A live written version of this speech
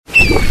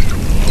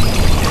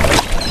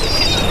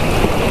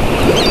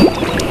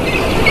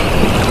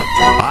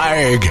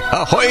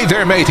Ahoy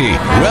there, matey.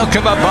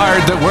 Welcome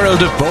aboard the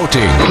world of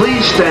boating.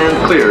 Please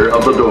stand clear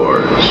of the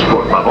doors.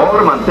 Por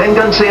favor,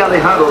 manténganse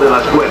alejado de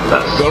las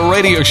puertas. The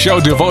radio show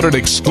devoted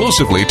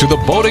exclusively to the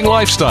boating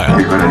lifestyle.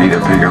 You're going to need a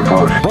bigger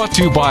boat. Brought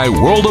to you by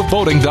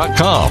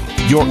worldofboating.com,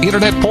 your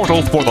internet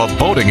portal for the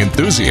boating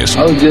enthusiast.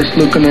 I was just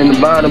looking into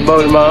buying a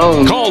boat of my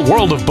own. Call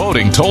World of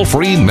Boating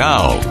toll-free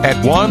now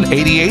at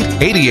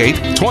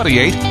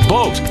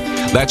 1-8888-28-BOAT.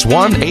 That's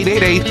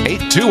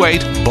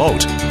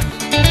 1-888-828-BOAT.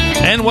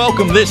 And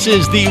welcome. This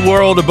is the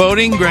World of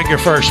Boating. Greg, your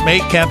first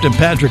mate, Captain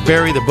Patrick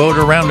Berry, the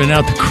boater, rounding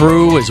out the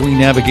crew as we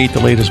navigate the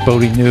latest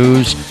boating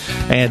news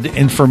and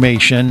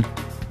information.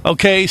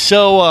 Okay,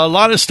 so a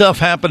lot of stuff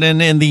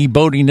happening in the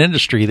boating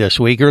industry this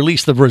week, or at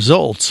least the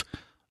results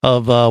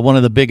of one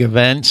of the big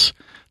events,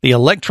 the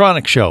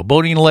electronic show,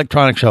 boating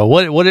electronic show.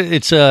 What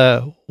is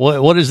the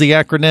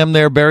acronym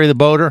there, Berry the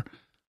boater?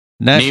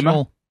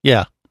 National, NMEA?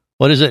 Yeah.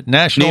 What is it?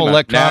 National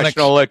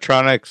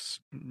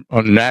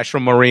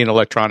Marine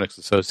Electronics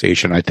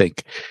Association, I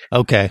think.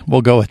 Okay,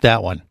 we'll go with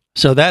that one.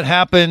 So that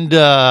happened,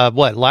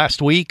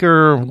 last week,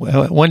 or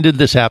when did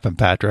this happen,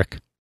 Patrick?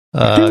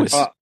 This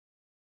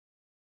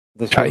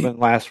would have been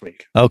last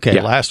week. Okay,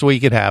 yeah. Last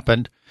week it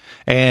happened.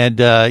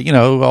 And,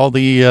 all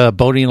the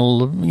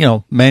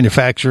boating,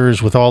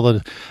 manufacturers with all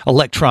the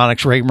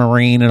electronics,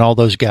 Raymarine and all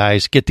those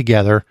guys get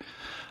together.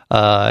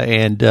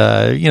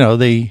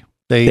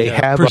 They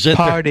have a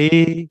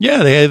party.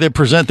 They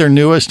present their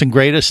newest and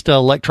greatest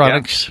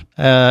electronics,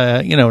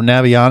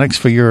 navionics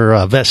for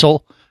your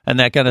vessel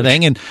and that kind of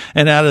thing.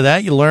 And out of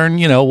that, you learn,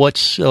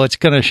 what's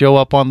going to show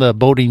up on the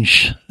boating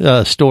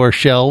store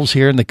shelves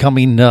here in the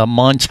coming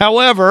months.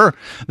 However,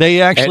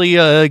 they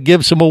actually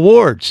give some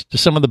awards to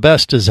some of the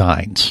best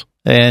designs.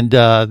 And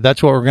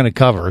that's what we're going to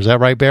cover. Is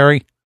that right,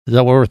 Barry? Is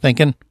that what we're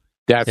thinking?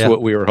 That's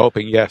what we were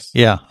hoping, yes.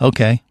 Yeah,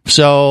 okay.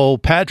 So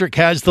Patrick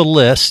has the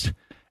list.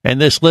 And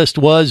this list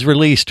was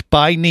released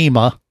by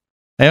NMEA.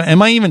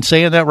 Am I even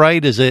saying that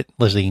right? Is it,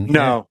 Lizzie?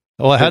 No.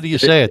 Well, how do you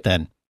say it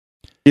then?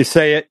 You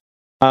say it,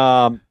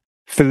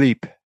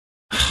 Philippe.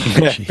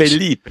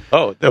 Philippe.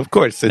 Oh, of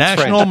course. It's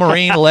National French.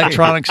 Marine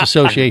Electronics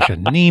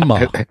Association,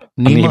 NMEA.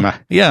 NMEA.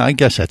 Yeah, I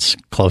guess that's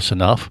close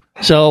enough.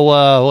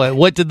 So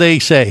what did they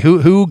say?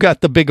 Who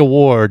got the big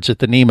awards at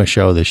the NMEA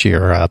show this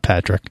year,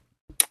 Patrick?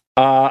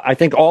 I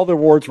think all the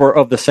awards were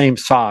of the same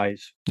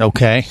size.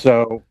 Okay.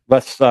 So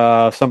lest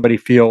somebody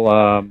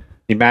feel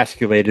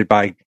emasculated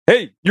by,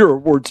 hey, your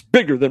award's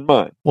bigger than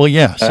mine. Well,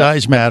 yeah,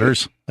 size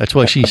matters. That's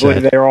what she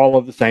said. They're all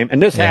of the same.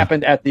 And this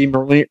happened at the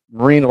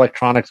Marine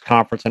Electronics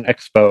Conference and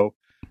Expo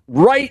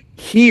right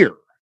here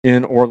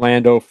in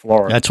Orlando,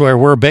 Florida. That's where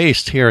we're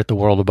based here at the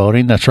World of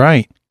Boating. That's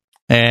right.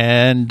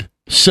 And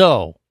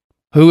so,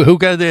 who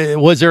got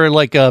was there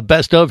like a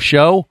best of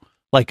show?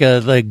 Like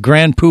the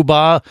grand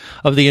poobah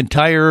of the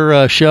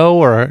entire show,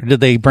 or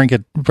did they break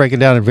it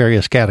down in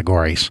various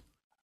categories?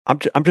 I'm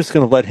just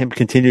going to let him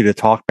continue to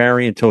talk,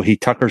 Barry, until he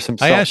tuckers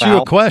himself out. I asked you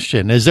a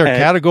question. Is there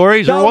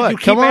categories or what? You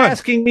keep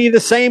asking me the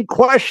same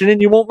question,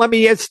 and you won't let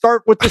me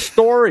start with the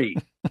story.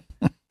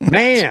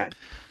 Man.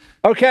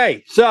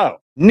 Okay, so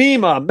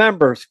NMEA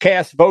members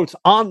cast votes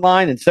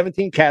online in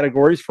 17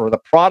 categories for the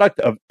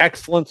Product of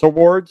Excellence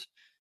Awards,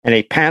 and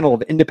a panel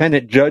of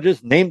independent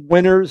judges named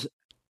winners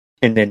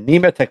in the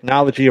NMEA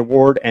Technology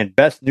Award and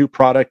Best New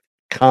Product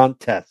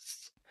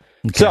contests.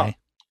 Okay. So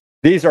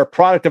these are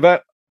Product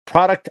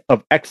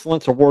of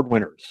Excellence Award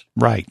winners.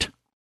 Right.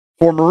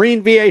 For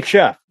Marine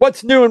VHF.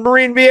 What's new in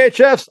Marine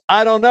VHFs?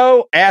 I don't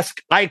know.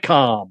 Ask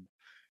ICOM.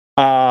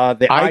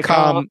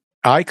 ICOM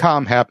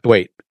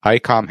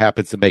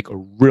happens to make a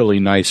really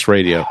nice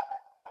radio.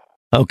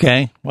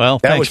 Okay. Well,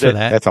 thanks for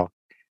that. That's all.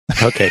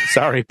 Okay,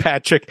 sorry,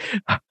 Patrick.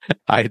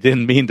 I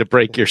didn't mean to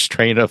break your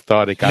strain of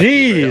thought.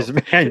 Jeez,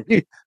 man.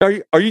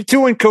 Are you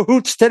two in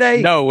cahoots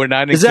today? No, we're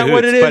not in cahoots. Is that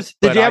what it is?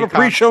 Did you have a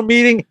pre-show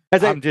meeting?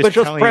 Just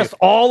press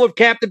all of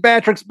Captain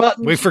Patrick's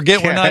buttons? We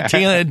forget we're not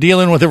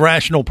dealing with a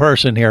rational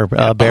person here,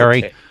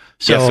 Barry. Okay.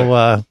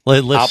 So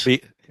let's... I'll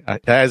be,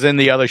 as in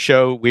the other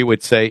show, we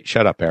would say,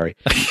 shut up, Barry.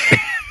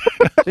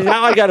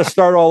 Now I got to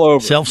start all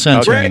over.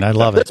 Self-censoring. Okay. I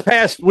love it. This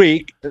past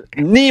week,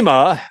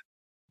 NMEA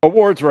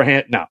awards were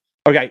handed... No.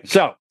 Okay,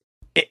 so...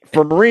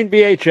 For Marine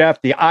VHF,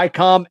 the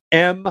ICOM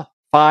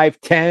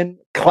M510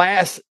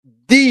 Class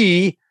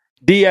D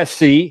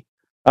DSC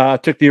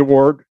took the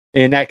award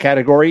in that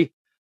category.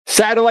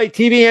 Satellite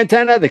TV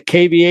antenna, the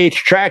KVH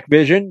Track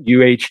Vision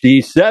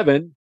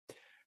UHD7.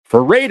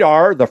 For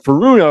radar, the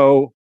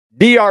Furuno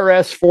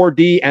DRS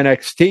 4D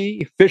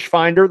NXT. Fish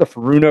finder, the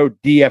Furuno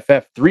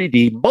DFF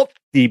 3D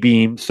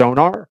multi-beam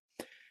sonar.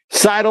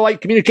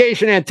 Satellite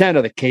communication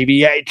antenna, the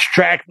KVH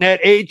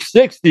TrackNet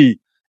H60.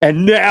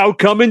 And now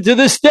coming to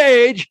the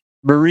stage,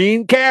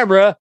 marine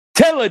camera,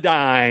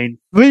 Teledyne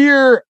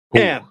FLIR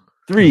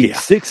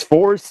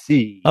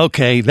M364C.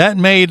 Okay, that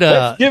made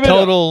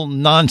total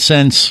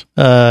nonsense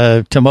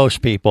to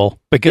most people.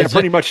 Because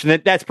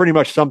that's pretty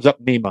much sums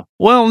up NMEA.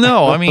 Well,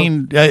 no, I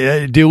mean,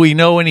 do we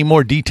know any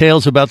more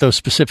details about those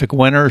specific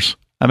winners?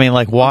 I mean,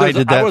 like, why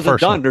did that I wasn't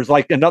first done. one? There's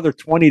like another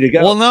 20 to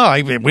go. Well, no,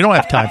 I mean, we don't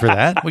have time for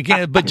that. We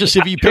can't. But just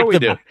if you pick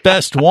the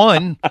best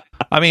one,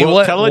 I mean,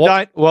 what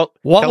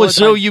was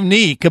so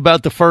unique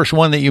about the first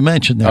one that you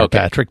mentioned there,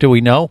 Patrick? Do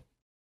we know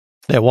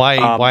that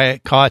why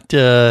it caught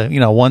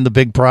won the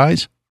big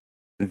prize?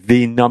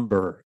 The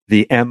number,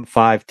 the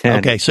M510.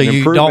 Okay, so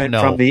you don't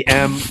know from the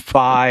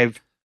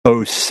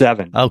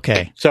M507.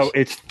 Okay, so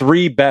it's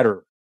 3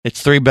 better.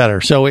 It's 3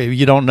 better. So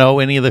you don't know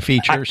any of the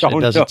features?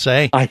 It doesn't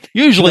say?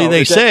 Usually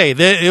they say,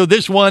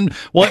 this one,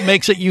 what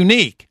makes it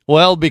unique?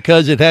 Well,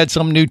 because it had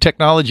some new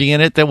technology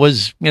in it that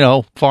was,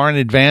 far in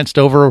advanced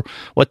over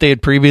what they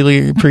had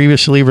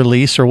previously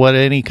released or what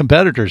any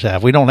competitors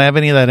have. We don't have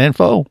any of that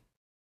info.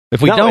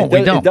 If we don't,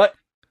 we don't.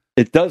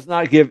 It does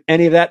not give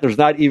any of that. There's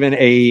not even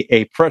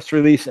a press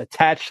release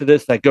attached to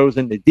this that goes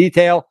into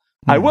detail.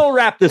 I will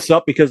wrap this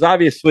up because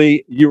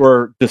obviously you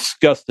were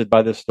disgusted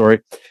by this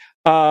story.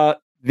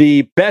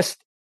 The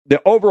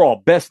overall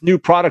best new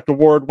product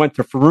award went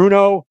to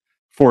Furuno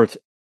for its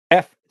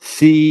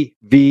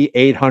FCV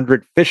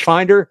 800 fish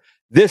finder.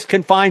 This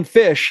can find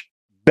fish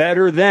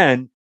better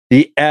than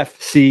the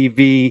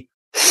FCV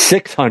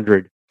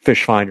 600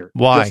 fish finder.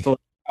 Why?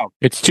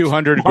 It's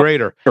 200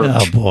 greater.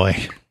 Oh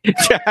boy.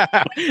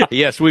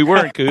 Yes, we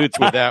were in cahoots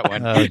with that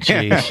one. Oh,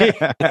 geez.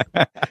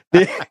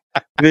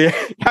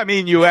 I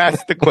mean, you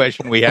asked the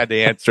question, we had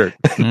to answer.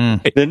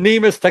 The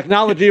NMEA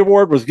Technology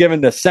Award was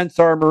given to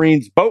Sensor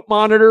Marine's Boat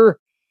Monitor.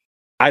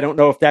 I don't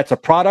know if that's a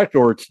product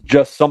or it's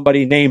just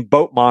somebody named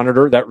Boat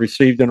Monitor that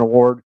received an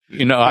award.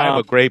 I have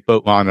a great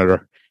boat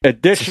monitor.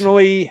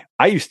 Additionally,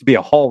 I used to be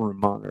a hull room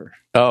monitor.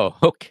 Oh,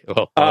 okay.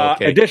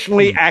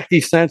 Additionally,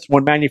 ActiSense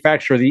won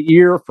Manufacturer of the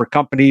Year for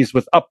companies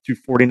with up to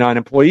 49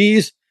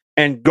 employees.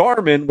 And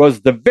Garmin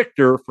was the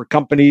victor for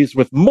companies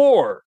with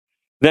more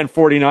than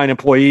 49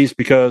 employees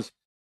because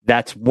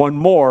that's one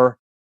more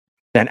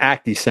than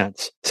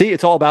ActiSense. See,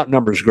 it's all about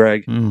numbers,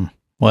 Greg.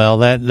 Well,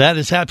 that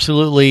is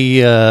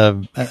absolutely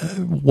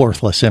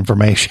worthless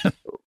information.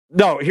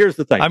 No, here's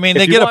the thing. I mean,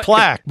 they get a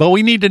plaque, but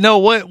we need to know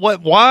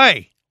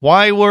why.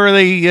 Why were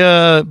they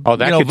that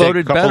could voted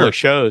take a couple better? of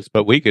shows,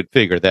 but we could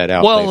figure that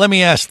out. Well, let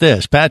me ask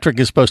this. Patrick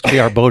is supposed to be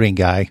our boating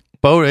guy.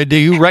 Do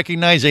you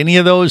recognize any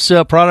of those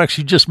products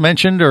you just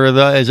mentioned, or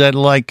is that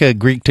like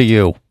Greek to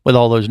you with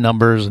all those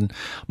numbers and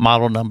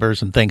model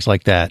numbers and things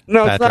like that?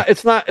 No, Patrick?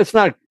 it's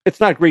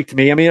not Greek to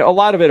me. I mean, a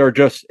lot of it are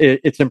just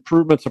it's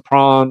improvements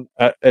upon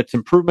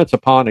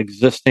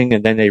existing,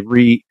 and then they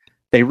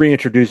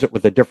reintroduce it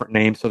with a different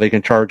name so they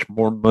can charge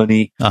more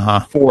money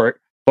for it.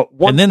 But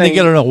they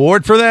get an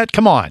award for that?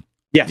 Come on.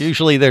 Yes.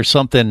 Usually there's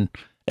something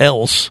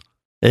else.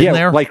 Isn't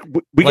there? Like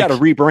we got to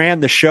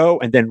rebrand the show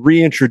and then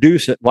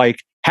reintroduce it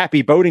like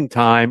Happy Boating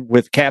Time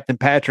with Captain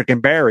Patrick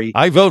and Barry.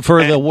 I vote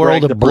for the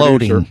World of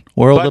Bloating.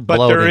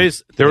 But there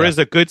is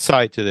a good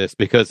side to this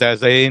because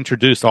as they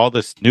introduce all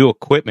this new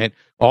equipment,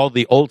 all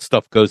the old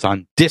stuff goes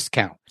on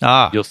discount.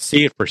 You'll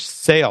see it for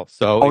sale.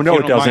 So no,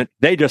 it doesn't.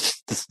 They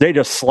just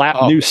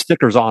slap new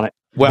stickers on it.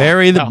 Well,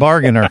 Barry the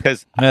bargainer.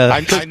 Because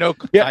I know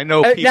people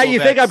now you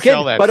think I'm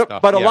kidding,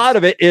 but a lot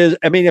of it is.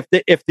 I mean,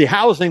 if the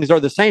housings are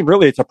the same,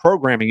 really, it's a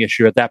programming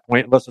issue at that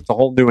point. Unless it's a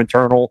whole new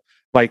internal,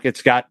 like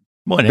it's got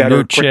a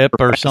new chip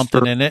or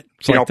something in it.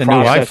 It's like the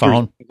new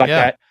iPhone, like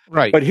that.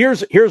 Right. But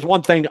here's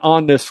one thing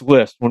on this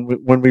list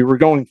when we were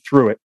going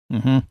through it.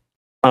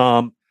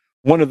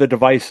 One of the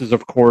devices,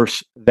 of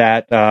course,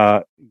 that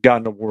got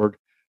an award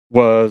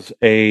was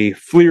a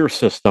FLIR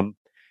system,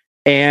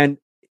 and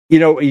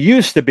it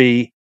used to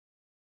be.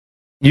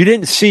 You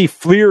didn't see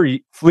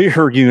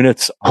FLIR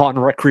units on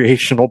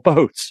recreational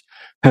boats.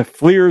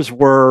 FLIRs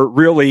were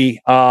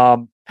really,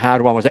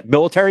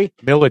 military?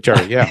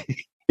 Military, yeah.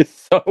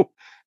 So,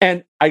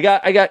 and I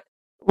got,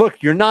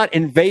 look, you're not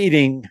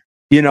invading,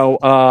 you're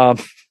not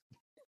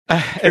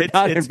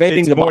invading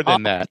it's the more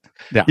Bahamas.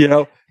 than that.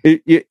 Yeah.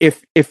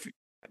 If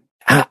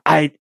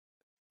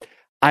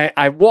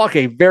I walk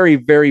a very,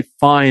 very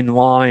fine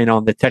line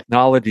on the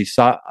technology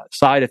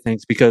side of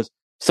things because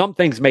some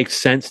things make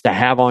sense to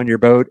have on your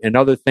boat and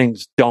other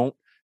things don't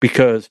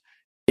because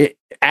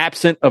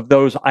absent of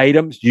those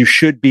items, you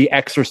should be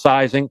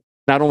exercising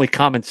not only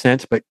common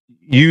sense, but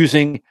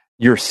using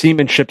your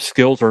seamanship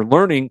skills or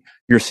learning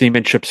your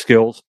seamanship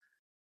skills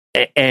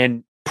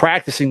and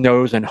practicing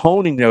those and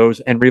honing those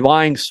and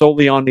relying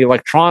solely on the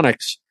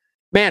electronics.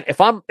 Man,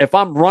 if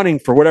I'm running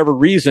for whatever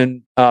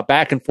reason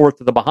back and forth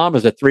to the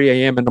Bahamas at 3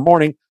 a.m. in the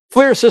morning,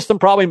 FLIR system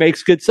probably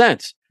makes good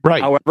sense.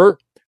 Right. However,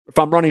 if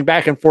I'm running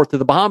back and forth to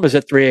the Bahamas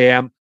at 3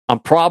 a.m., I'm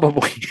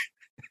probably...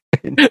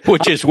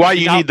 which is why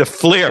you need the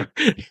FLIR.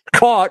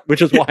 Caught,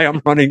 which is why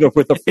I'm running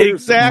with the FLIR.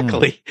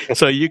 Exactly.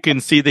 So you can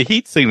see the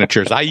heat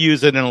signatures. I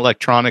use it in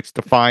electronics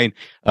to find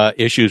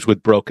issues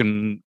with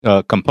broken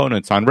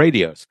components on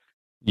radios.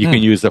 You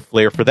can use the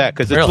FLIR for that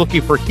because it's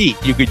looking for heat.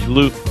 You could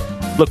look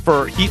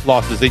for heat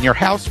losses in your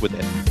house with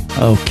it.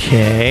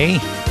 Okay.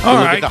 All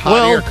right. At the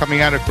hot air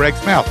coming out of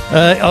Greg's mouth.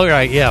 All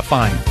right. Yeah,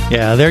 fine.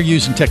 Yeah, they're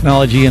using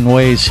technology in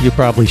ways you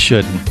probably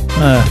shouldn't.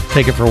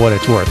 Take it for what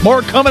it's worth.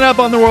 More coming up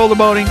on the World of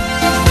Boating.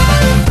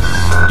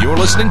 You're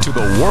listening to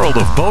the World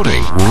of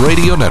Boating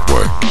Radio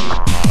Network.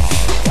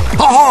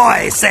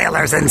 Ahoy,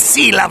 sailors and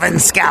sea-loving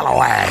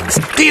scalawags!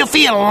 Do you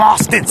feel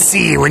lost at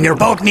sea when your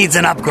boat needs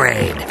an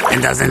upgrade?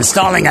 And does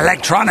installing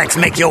electronics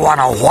make you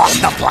want to walk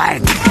the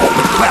plank?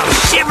 Well,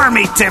 shiver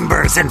me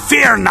timbers and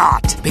fear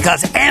not,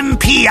 because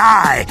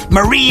MPI,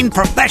 Marine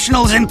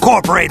Professionals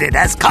Incorporated,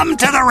 has come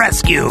to the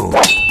rescue.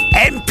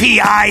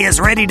 MPI is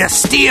ready to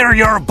steer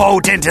your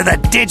boat into the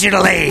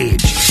digital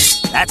age.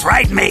 That's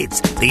right, mates.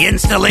 The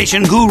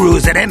installation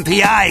gurus at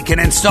MPI can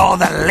install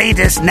the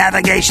latest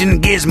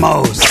navigation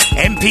gizmos.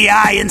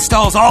 MPI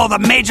installs all the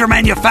major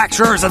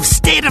manufacturers of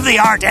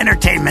state-of-the-art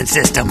entertainment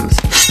systems.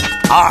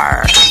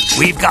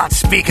 We've got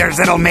speakers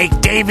that'll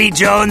make Davy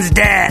Jones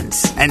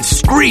dance and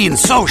screens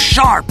so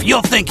sharp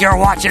you'll think you're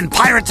watching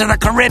Pirates of the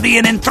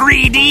Caribbean in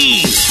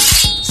 3D.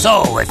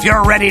 So, if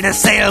you're ready to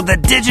sail the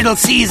digital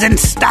seas in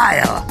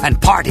style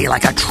and party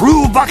like a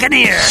true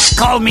buccaneer,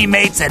 call me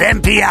mates at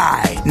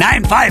MPI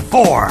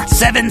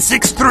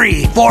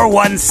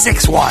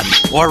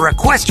 954-763-4161 or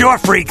request your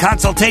free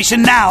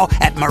consultation now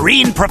at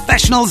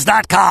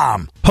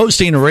marineprofessionals.com.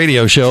 Hosting a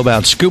radio show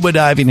about scuba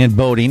diving and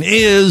boating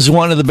is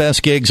one of the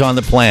best gigs on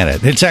the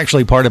planet. It's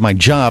actually part of my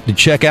job to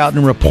check out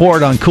and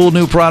report on cool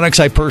new products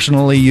I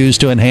personally use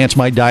to enhance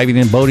my diving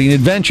and boating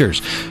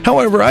adventures.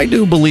 However, I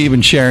do believe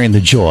in sharing the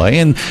joy,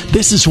 and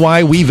this is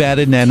why we've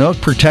added Nanook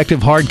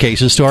protective hard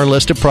cases to our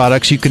list of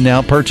products you can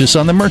now purchase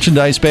on the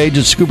merchandise page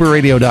at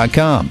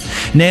scubaradio.com.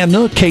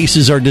 Nanook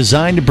cases are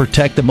designed to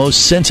protect the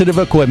most sensitive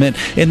equipment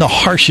in the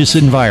harshest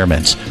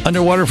environments.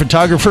 Underwater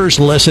photographers,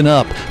 listen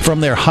up.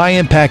 From their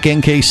high-impact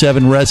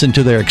NK7 resin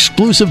to their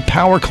exclusive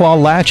Power Claw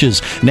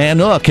latches,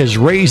 Nanook has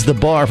raised the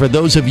bar for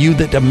those of you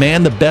that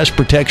demand the best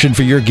protection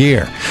for your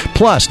gear.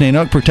 Plus,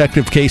 Nanook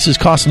protective cases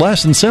cost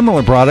less than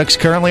similar products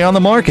currently on the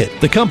market.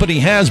 The company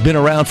has been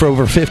around for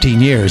over 15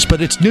 years,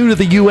 but it's new to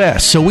the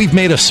U.S., so we've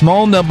made a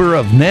small number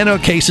of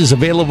Nanook cases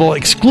available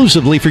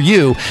exclusively for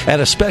you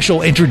at a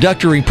special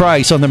introductory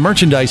price on the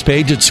merchandise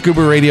page at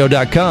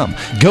scubaradio.com.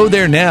 Go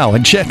there now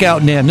and check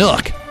out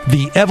Nanook,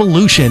 the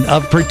evolution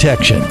of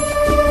protection.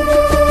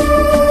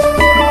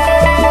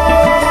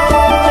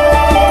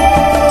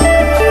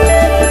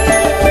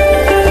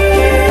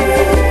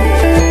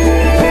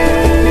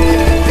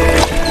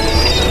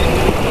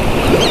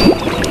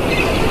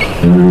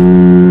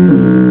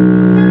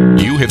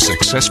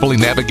 Successfully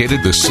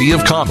navigated the Sea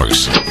of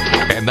Commerce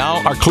and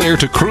now are clear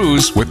to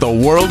cruise with the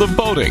World of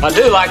Boating. I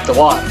do like the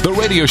water. The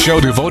radio show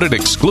devoted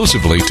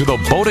exclusively to the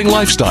boating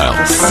lifestyle.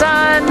 The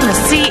sun, the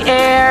sea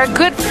air,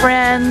 good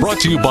friends. Brought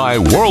to you by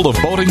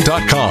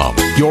worldofboating.com,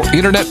 your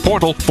internet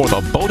portal for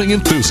the boating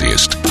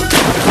enthusiast.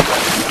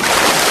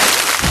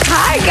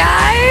 Hi,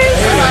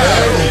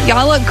 guys.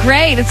 Y'all look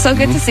great. It's so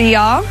good to see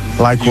y'all.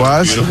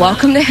 Likewise.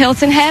 Welcome to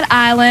Hilton Head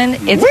Island.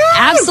 It's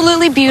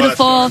absolutely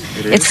beautiful.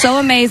 It's so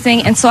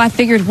amazing. And so I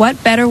figured,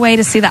 what better way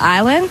to see the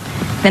island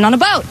than on a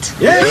boat?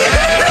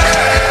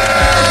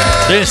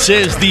 This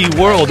is the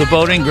World of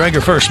Boating. Greg,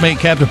 your first mate,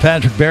 Captain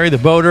Patrick Barry, the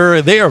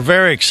boater. They are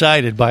very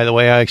excited, by the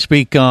way. I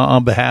speak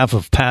on behalf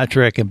of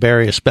Patrick and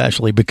Barry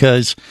especially,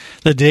 because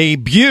the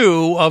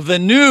debut of the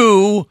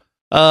new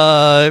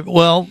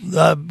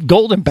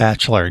Golden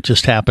Bachelor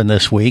just happened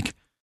this week.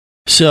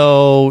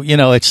 So,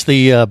 it's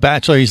the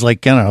Bachelor. He's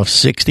like,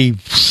 60,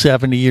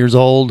 70 years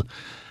old.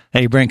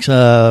 And he brings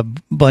a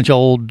bunch of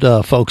old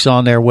folks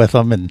on there with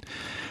him. And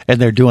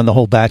they're doing the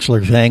whole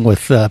Bachelor thing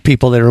with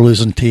people that are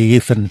losing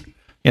teeth and,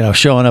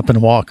 showing up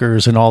in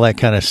walkers and all that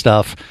kind of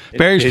stuff.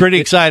 Barry's pretty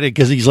excited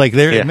because he's like,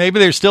 maybe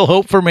there's still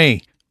hope for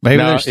me.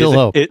 Maybe there's still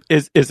hope.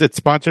 Is it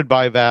sponsored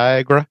by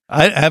Viagra?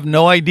 I have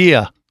no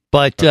idea.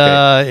 But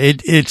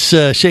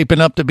it's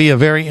shaping up to be a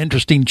very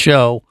interesting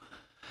show.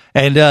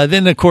 And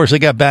then, of course, they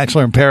got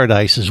Bachelor in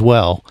Paradise as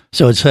well.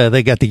 So it's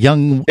they got the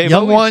young ones.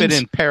 They've been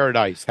in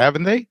Paradise,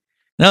 haven't they?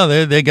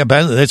 No, they got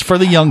It's for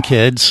the young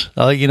kids.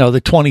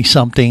 The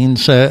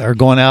 20-somethings are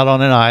going out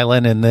on an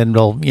island, and then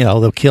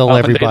they'll kill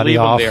everybody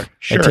off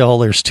until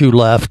there's two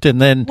left,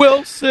 and then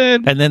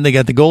Wilson. And then they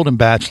got the Golden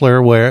Bachelor,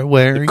 where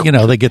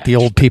they get the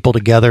old people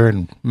together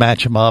and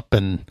match them up,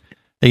 and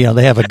they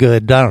have a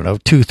good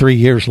 2-3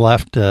 years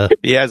left to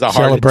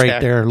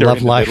celebrate their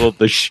love life. Middle of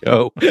the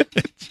show.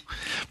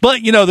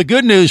 But, the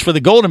good news for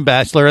the Golden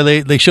Bachelor,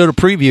 they showed a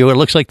preview. It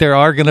looks like there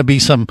are going to be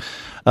some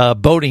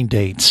boating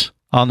dates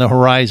on the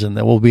horizon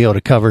that we'll be able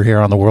to cover here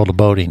on the World of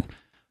Boating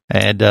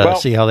and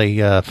see how they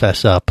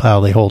fess up,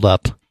 how they hold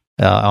up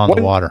on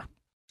the water.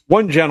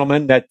 One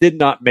gentleman that did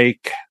not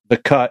make the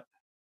cut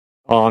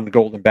on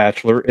Golden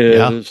Bachelor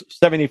is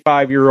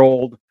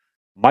 75-year-old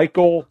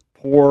Michael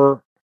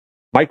Paul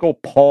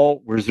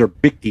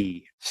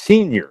Wierzbicki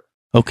Sr.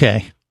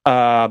 Okay.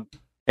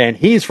 And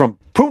he's from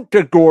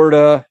Punta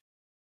Gorda,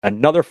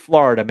 another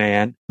Florida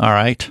man. All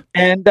right.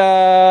 And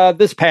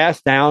this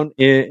past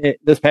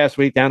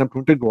week down in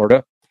Punta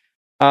Gorda,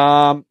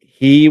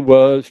 he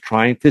was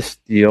trying to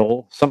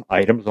steal some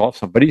items off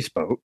somebody's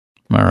boat.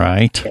 All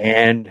right.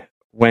 And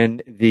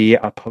when the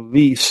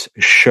police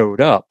showed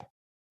up,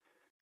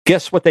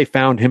 guess what they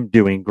found him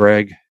doing,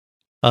 Greg?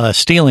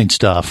 Stealing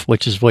stuff,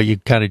 which is what you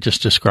kind of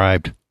just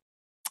described.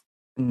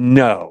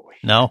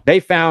 No. They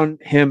found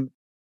him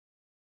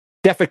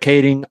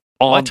defecating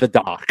on the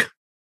dock.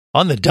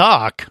 On the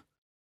dock?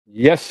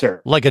 Yes,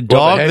 sir. Like a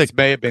dog that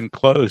may have been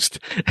closed.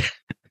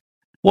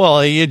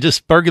 Well, he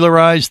just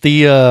burglarized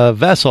the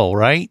vessel,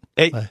 right?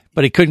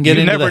 But he couldn't get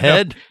into the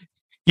head.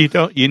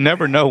 You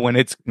never know when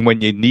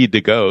you need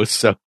to go,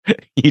 so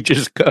you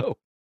just go.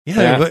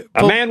 Yeah. But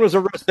a man was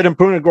arrested in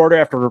Punta Gorda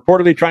after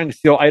reportedly trying to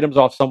steal items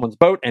off someone's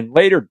boat and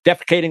later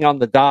defecating on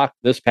the dock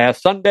this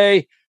past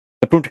Sunday.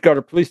 The Punta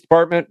Gorda Police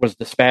Department was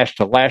dispatched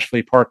to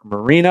Lashley Park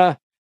Marina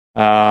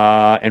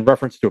in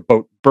reference to a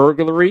boat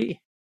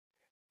burglary.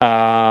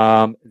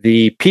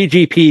 The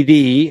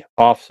PGPD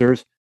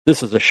officers,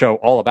 this is a show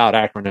all about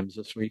acronyms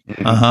this week,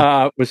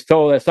 was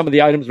told that some of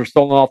the items were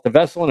stolen off the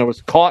vessel and it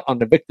was caught on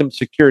the victim's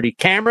security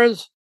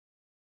cameras.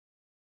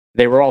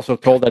 They were also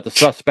told that the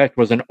suspect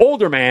was an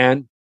older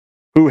man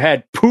who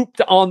had pooped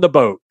on the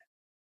boat.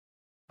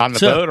 On the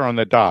boat or on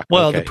the dock?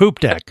 Well, the poop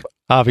deck,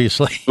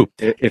 obviously.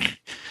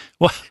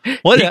 What he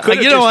could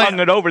have just hung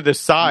it over the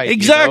side.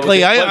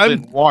 Exactly.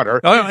 I'm water.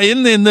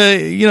 In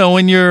the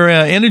when you're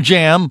in a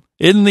jam,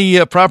 in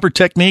the proper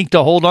technique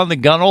to hold on the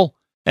gunnel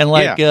and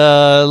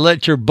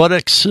let your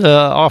buttocks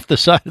off the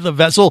side of the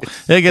vessel.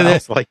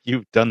 Sounds like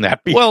you've done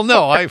that before. Well,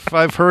 no,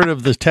 I've heard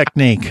of the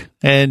technique,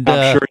 and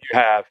I'm sure you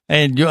have.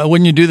 And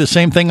when you do the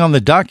same thing on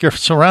the dock, you're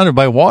surrounded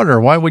by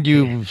water. Why would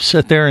you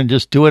sit there and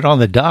just do it on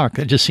the dock?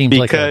 It just seems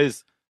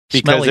because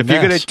if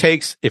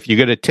you're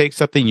gonna take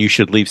something, you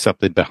should leave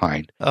something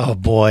behind. Oh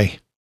boy,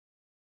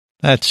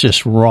 that's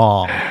just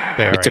wrong,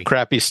 Barry. It's a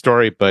crappy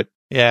story, but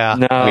we had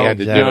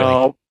to do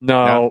it.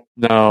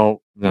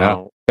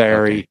 No,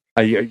 Barry.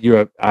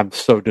 I'm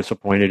so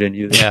disappointed in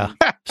you. Yeah.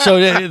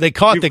 So they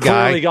caught the guy.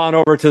 You've clearly gone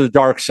over to the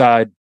dark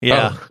side.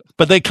 Yeah.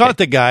 But they caught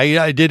the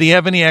guy. Did he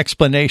have any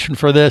explanation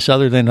for this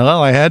other than,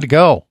 I had to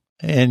go?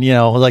 And,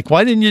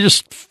 why didn't you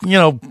just,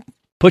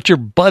 put your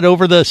butt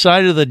over the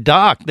side of the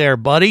dock there,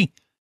 buddy?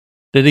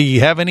 Did he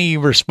have any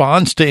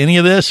response to any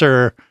of this,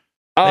 or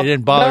they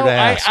didn't bother to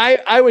ask?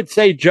 I would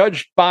say,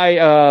 judged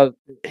by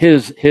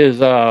his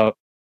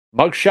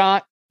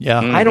mugshot,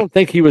 I don't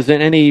think he was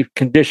in any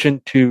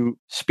condition to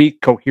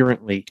speak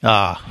coherently.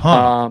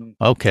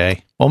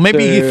 Okay. Well,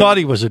 maybe he thought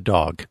he was a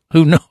dog.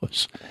 Who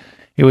knows?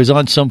 He was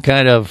on some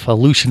kind of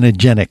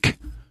hallucinogenic.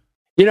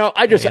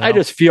 I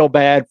just feel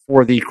bad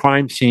for the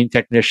crime scene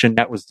technician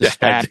that was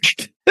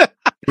dispatched to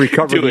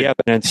recover the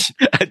evidence.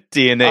 A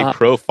DNA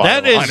profile.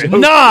 That is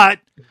not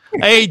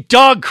a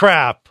dog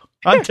crap.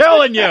 I'm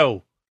telling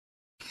you.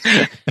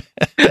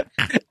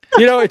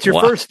 It's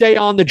your first day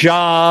on the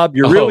job.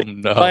 You're really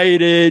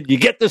excited. You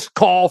get this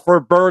call for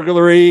a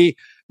burglary.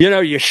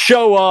 You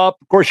show up.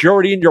 Of course, you're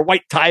already in your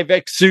white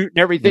Tyvek suit and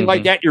everything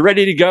like that. You're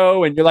ready to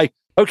go. And you're like,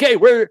 okay,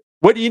 what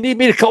do you need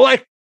me to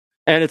collect?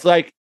 And it's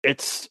like,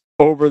 it's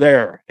over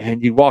there.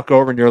 And you walk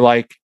over and you're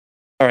like,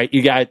 all right,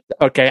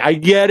 I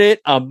get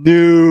it. I'm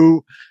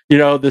new.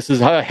 This is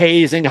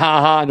hazing,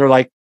 haha. And they're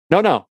like,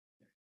 no,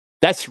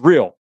 that's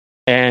real.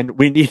 And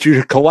we need you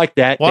to collect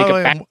that.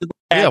 Why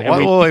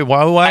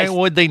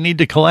would they need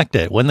to collect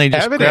it? When they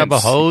just grab a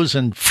hose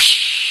and...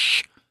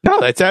 No,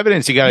 that's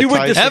evidence. You got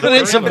to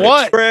evidence of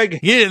what, Greg?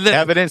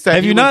 Evidence that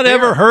have you not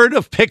ever heard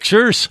of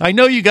pictures? I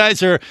know you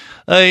guys are,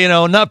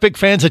 not big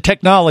fans of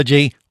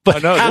technology,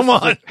 but come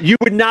on. You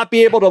would not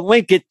be able to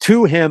link it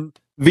to him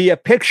via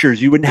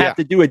pictures. You would have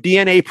to do a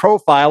DNA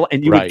profile,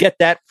 and you would get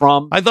that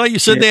from... I thought you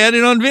said they had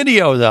it on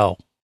video, though.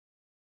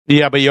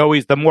 Yeah, but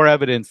the more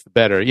evidence, the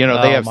better. They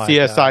have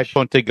CSI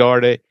Punta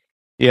Gorda.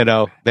 I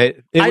don't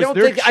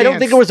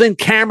think it was in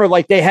camera.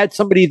 Like they had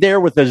somebody there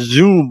with a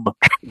zoom,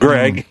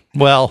 Greg.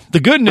 Well,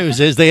 the good news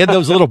is they had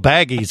those little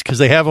baggies because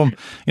they have them,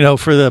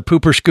 for the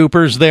pooper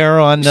scoopers there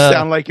on.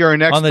 Sound like you're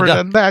an expert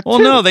on that. Well,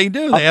 no, they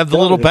do. They have the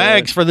little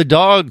bags for the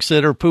dogs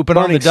that are pooping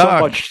on the dock.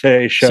 So much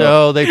today's show.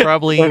 So they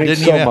probably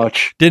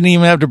didn't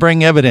even have to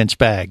bring evidence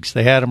bags.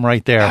 They had them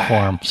right there for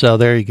them. So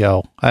there you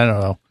go. I don't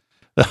know.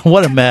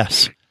 What a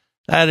mess.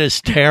 That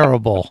is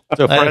terrible.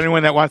 So for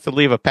anyone that wants to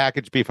leave a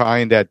package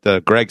behind at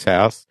Greg's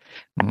house.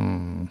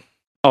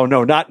 Oh,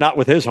 no, not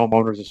with his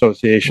homeowners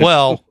association.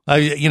 Well, are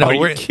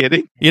you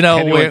kidding?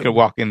 Anyone could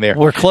walk in there.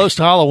 We're close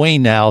to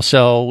Halloween now,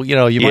 so,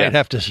 you might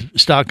have to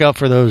stock up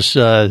for those,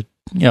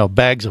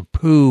 bags of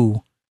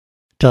poo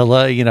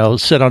to,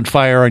 set on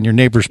fire on your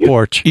neighbor's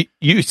porch.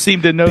 You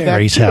seem to know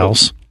Barry's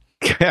house.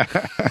 Just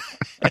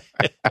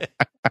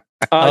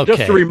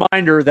a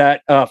reminder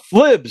that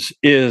Flibs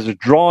is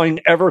drawing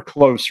ever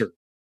closer.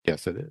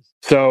 Yes, it is.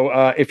 So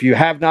if you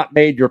have not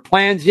made your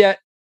plans yet,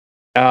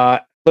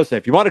 listen,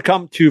 if you want to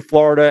come to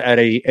Florida at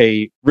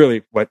a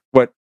really what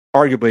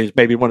arguably is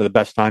maybe one of the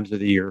best times of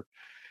the year,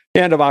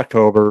 the end of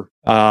October,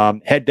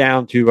 head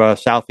down to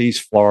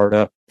Southeast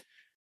Florida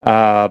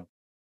and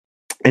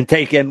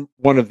take in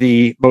one of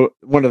the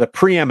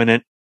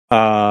preeminent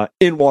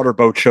in-water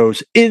boat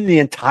shows in the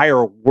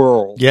entire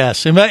world.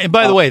 Yes. And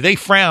by the way, they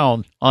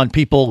frown on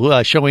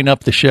people showing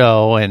up the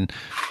show and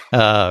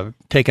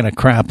taking a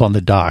crap on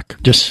the dock.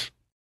 Just,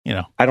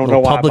 I don't know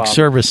why. Public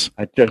service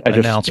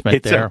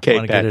announcement there. Okay, I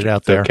want to get it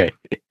out there. Okay.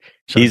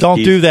 So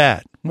don't do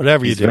that.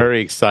 whatever you do.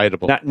 Very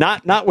excitable.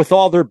 Not with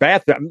all their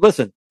bathroom.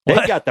 Listen,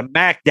 they've got the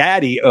Mac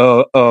Daddy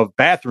of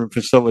bathroom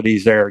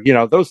facilities there. You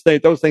know, those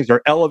things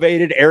are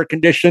elevated, air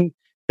conditioned.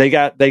 They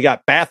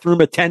got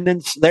bathroom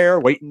attendants there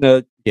waiting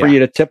for you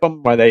to tip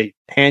them while they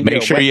hand you.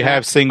 Make sure you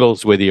have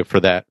singles with you for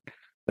that.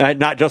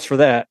 Not just for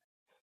that.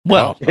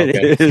 Well,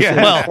 it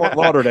is Fort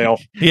Lauderdale.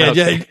 Yeah,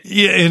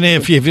 and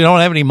if you don't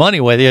have any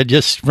money with you,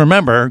 just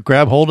remember,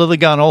 grab hold of the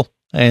gunnel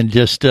and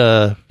just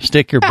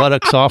stick your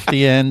buttocks off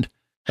the end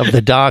of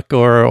the dock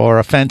or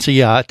a fancy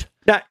yacht.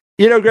 Now,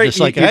 you know, Greg, just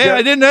like, hey,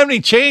 I didn't have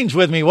any change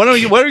with me. What do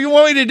you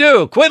want me to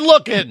do? Quit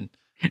looking.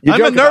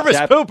 I'm a nervous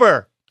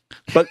pooper.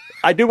 But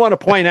I do want to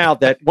point out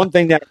that one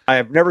thing that I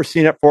have never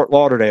seen at Fort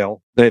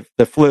Lauderdale, the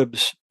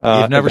FLIBS.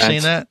 You've never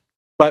seen that?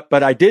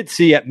 But I did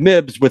see at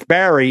MIBS with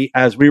Barry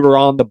as we were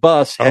on the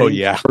bus.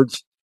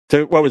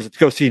 To what was it? To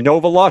go see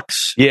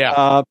Novolux.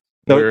 Yeah,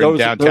 we were in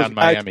downtown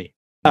Miami.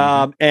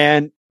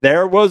 And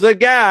there was a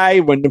guy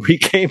when we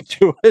came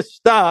to a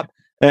stop,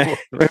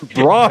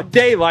 broad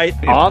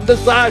daylight on the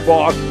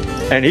sidewalk,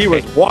 and he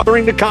was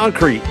watering the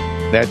concrete.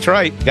 That's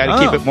right. Got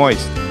to keep it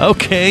moist.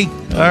 Okay.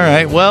 All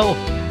right. Well,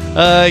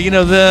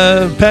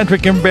 the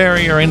Patrick and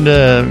Barry are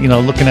into,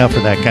 looking out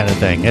for that kind of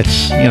thing.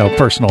 It's,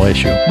 personal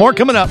issue. More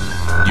coming up.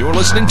 You're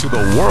listening to the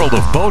World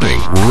of Boating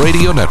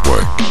Radio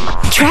Network.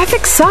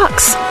 Traffic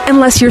sucks,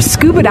 unless you're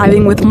scuba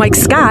diving with Mike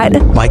Scott.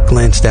 Mike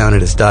glanced down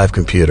at his dive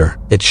computer.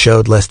 It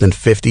showed less than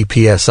 50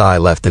 PSI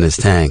left in his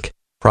tank.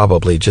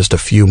 Probably just a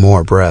few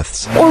more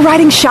breaths. Or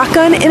riding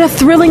shotgun in a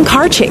thrilling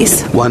car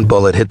chase. One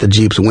bullet hit the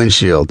Jeep's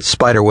windshield,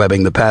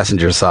 spiderwebbing the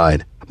passenger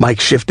side.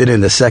 Mike shifted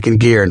into second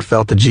gear and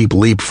felt the Jeep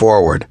leap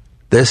forward.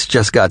 This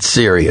just got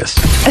serious.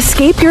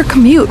 Escape your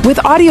commute with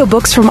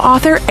audiobooks from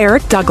author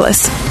Eric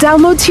Douglas.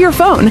 Download to your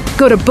phone.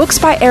 Go to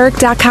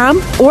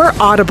booksbyeric.com or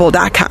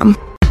audible.com.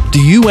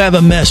 Do you have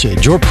a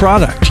message or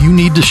product you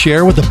need to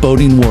share with the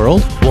boating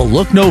world? Well,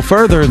 look no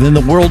further than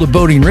the World of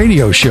Boating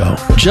radio show.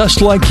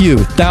 Just like you,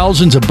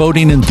 thousands of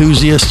boating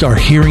enthusiasts are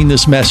hearing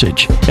this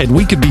message, and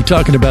we could be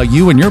talking about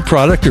you and your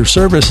product or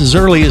service as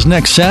early as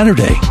next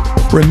Saturday.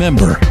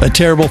 Remember, a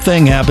terrible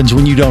thing happens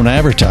when you don't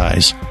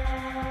advertise.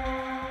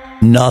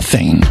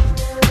 Nothing.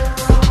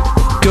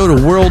 Go to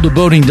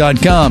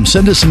worldofboating.com,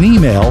 send us an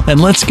email, and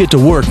let's get to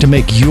work to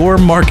make your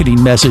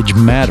marketing message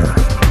matter.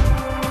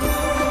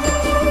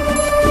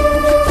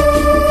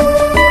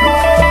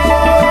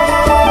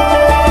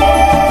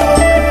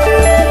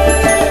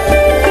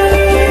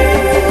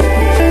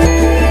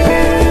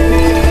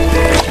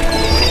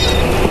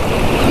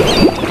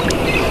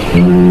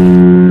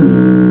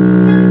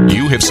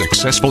 You have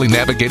successfully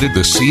navigated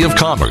the Sea of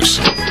Commerce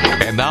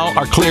and now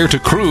are clear to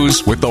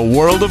cruise with the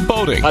World of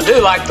Boating. I do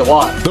like the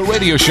water. The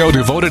radio show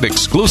devoted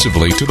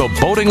exclusively to the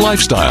boating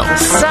lifestyle. The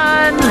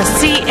sun, the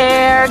sea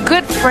air,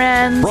 good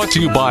friends. Brought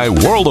to you by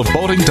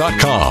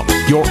worldofboating.com,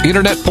 your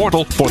internet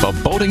portal for the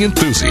boating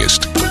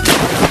enthusiast.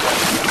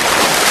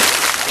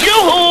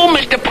 Yoo-hoo,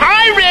 Mr.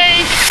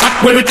 Pirate!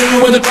 What will we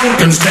do with a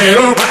drunken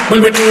sailor? What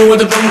will we do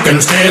with a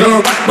drunken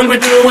sailor? What will we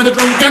do with a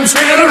drunken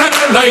sailor at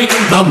the light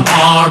in the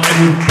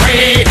morning?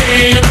 Way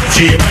in,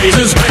 she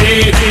raises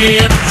way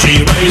in,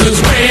 she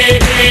raises way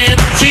in,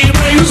 she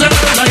raises at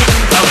the light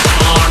in the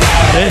morning.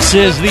 This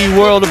is the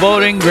World of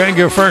Boating. Greg,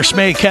 your first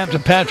mate,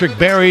 Captain Patrick,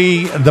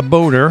 Barry, the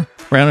boater,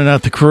 rounding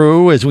out the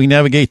crew as we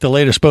navigate the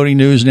latest boating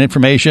news and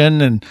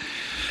information, and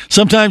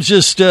sometimes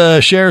just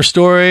share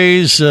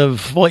stories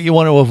of what you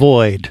want to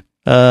avoid.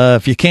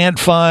 If you can't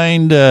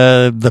find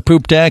the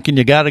poop deck and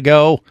you got to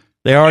go,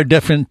 there are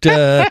different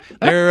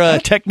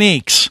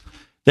techniques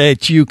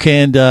that you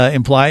can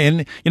imply.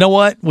 And you know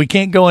what? We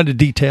can't go into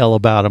detail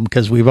about them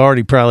because we've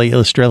already probably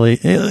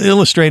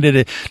illustrated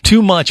it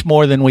too much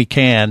more than we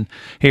can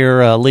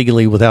here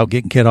legally without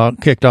getting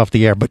kicked off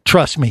the air. But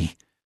trust me,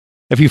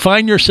 if you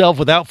find yourself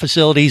without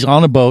facilities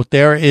on a boat,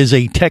 there is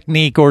a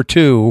technique or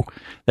two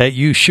that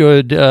you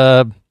should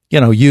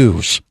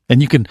use.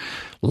 And you can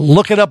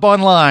look it up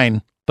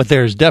online. But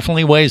there's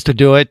definitely ways to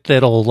do it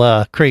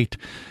that'll create,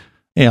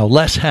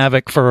 less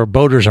havoc for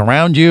boaters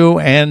around you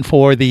and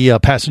for the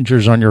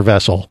passengers on your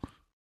vessel.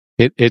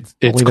 It's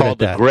called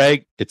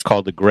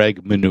the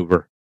Greg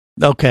maneuver.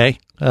 Okay,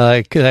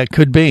 that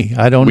could be.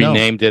 I don't know. We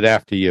named it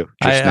after you.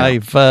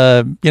 I've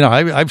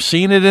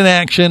seen it in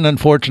action,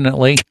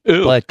 unfortunately.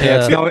 Ooh, but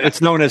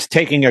it's known as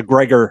taking a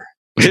Gregor.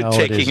 No,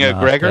 taking a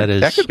Gregor?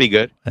 That could be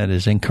good. That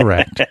is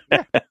incorrect.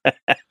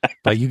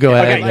 But you go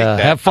ahead.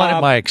 Have fun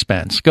at my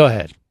expense. Go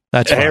ahead.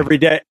 That's fine. Every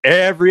day,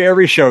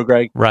 every show,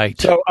 Greg. Right.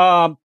 So,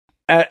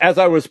 as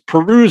I was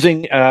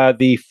perusing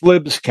the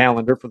FLIBS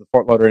calendar for the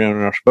Fort Lauderdale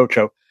International Boat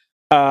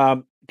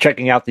Show,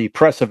 checking out the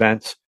press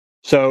events.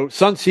 So,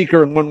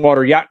 Sunseeker and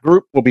Windwater Yacht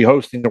Group will be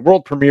hosting the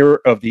world premiere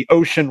of the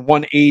Ocean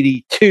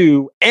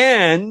 182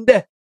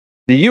 and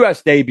the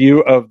U.S.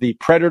 debut of the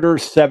Predator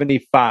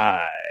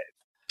 75.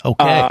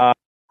 Okay.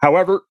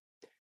 However,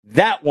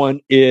 that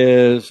one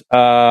is,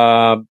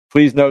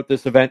 please note,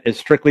 this event is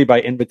strictly by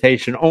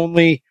invitation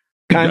only.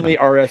 Kindly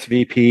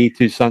RSVP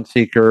to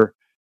Sunseeker,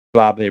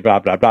 blah, blah, blah,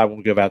 blah, blah. I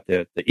won't give out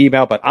the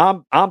email, but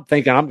I'm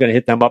thinking I'm going to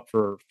hit them up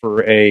for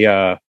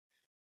a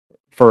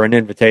for an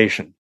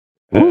invitation.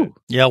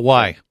 Yeah,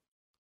 why?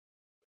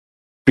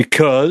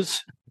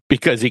 Because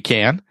he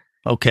can.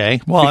 Okay.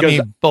 Well, I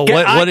mean, but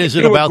what is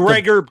it about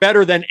Gregor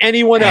better than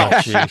anyone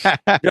else?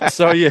 Just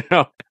so you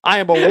know, I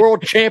am a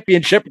world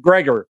championship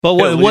Gregor. But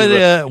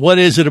what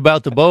is it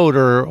about the boat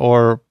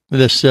or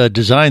this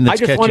design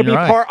that's catching your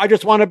eye? I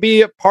just want to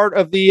be a part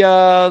of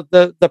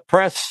the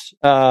press.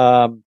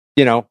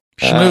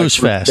 Schmooze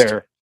fest.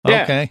 There.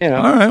 Yeah, okay.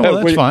 All right.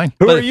 Well, that's fine.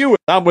 Who are you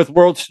with? I'm with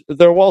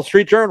the Wall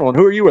Street Journal. And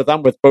who are you with?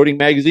 I'm with Boating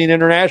Magazine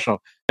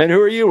International. And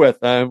who are you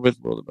with? I'm with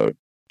World of Boating.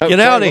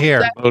 Get out of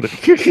here.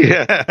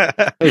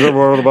 There's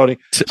World of Boating.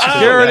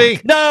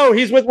 Security. No,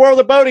 he's with World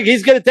of Boating.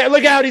 He's going to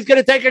look out. He's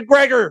going to take a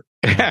Gregor.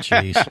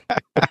 Jeez.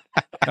 All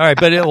right.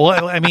 But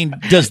I mean,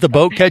 does the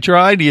boat catch your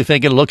eye? Do you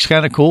think it looks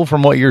kind of cool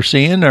from what you're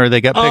seeing? Or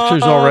they got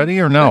pictures already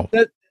or no?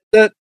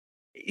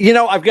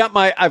 I've got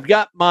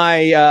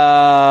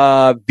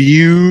my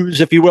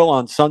views, if you will,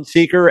 on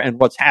Sunseeker and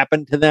what's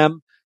happened to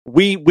them.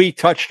 We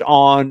touched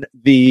on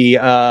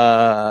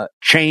the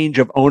change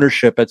of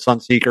ownership at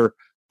Sunseeker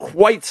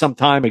quite some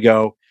time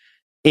ago,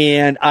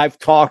 and I've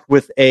talked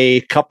with a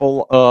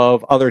couple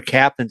of other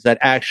captains that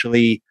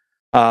actually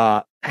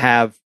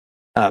have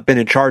been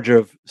in charge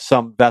of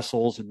some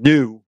vessels,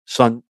 new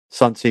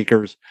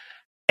Sunseekers,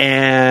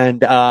 and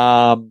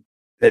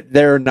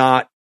they're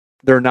not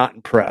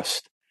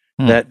impressed.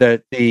 That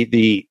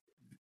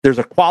there's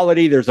a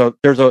quality, there's a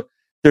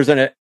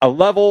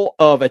level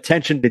of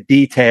attention to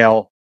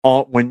detail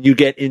when you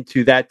get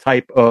into that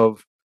type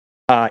of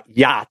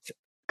yacht,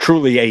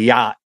 truly a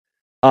yacht,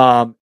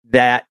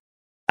 that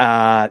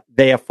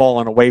they have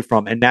fallen away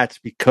from, and that's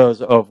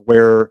because of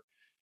where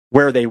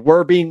they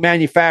were being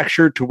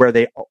manufactured to where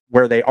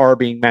they are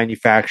being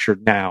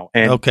manufactured now.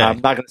 And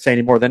I'm not going to say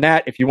any more than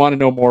that. If you want to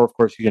know more, of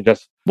course, you can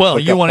just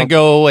you want to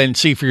go and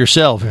see for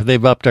yourself if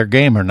they've upped their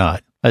game or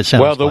not.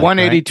 Well, the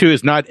 182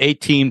 is not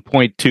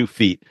 18.2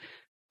 feet.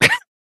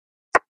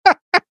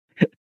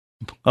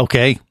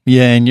 Okay.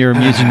 Yeah, and you're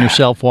amusing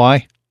yourself.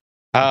 Why?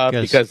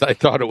 Because I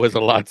thought it was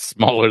a lot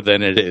smaller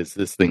than it is.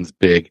 This thing's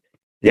big.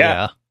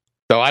 Yeah.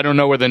 So I don't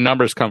know where the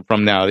numbers come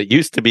from now. It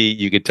used to be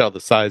you could tell the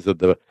size of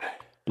the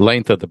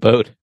length of the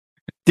boat.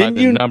 Did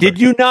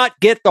you not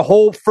get the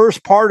whole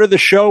first part of the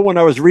show when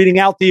I was reading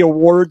out the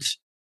awards?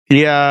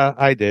 Yeah,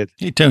 I did.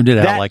 He tuned it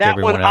out like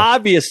everyone one else.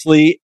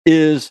 Obviously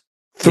is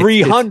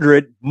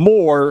 300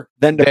 more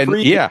than the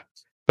previous. Yeah,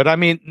 but I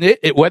mean,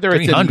 whether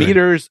it's in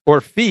meters or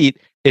feet,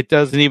 it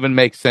doesn't even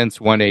make sense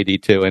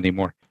 182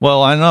 anymore.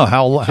 Well, I know.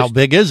 How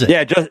big is it?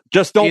 Yeah,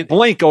 just don't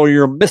blink or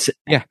you'll miss it.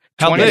 Yeah,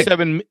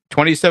 27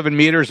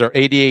 meters or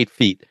 88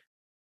 feet.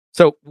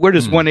 So where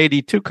does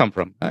 182 come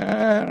from?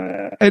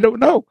 I don't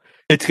know.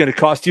 It's going to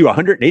cost you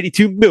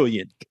 $182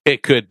 million.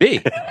 It could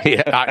be.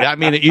 Yeah, I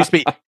mean, it used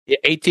to be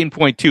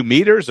 18.2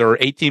 meters or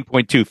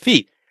 18.2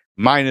 feet.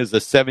 Mine is a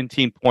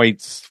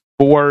 17.4.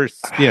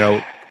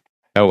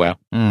 Oh well.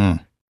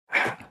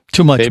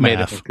 Too much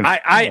math.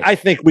 I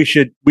think we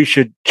should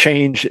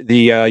change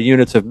the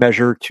units of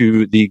measure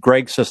to the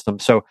Greg system.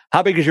 So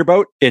how big is your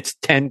boat? It's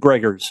 10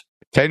 Gregors.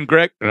 10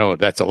 Greg? No,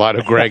 that's a lot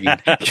of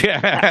Gregging.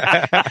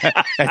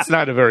 That's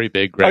not a very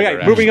big Gregor.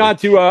 Okay, moving on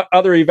to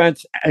other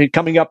events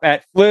coming up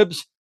at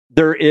Flibs.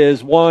 There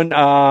is one.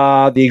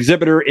 The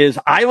exhibitor is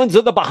Islands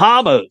of the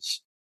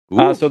Bahamas.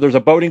 So there's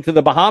a Boating to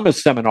the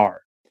Bahamas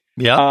seminar.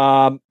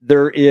 Yeah.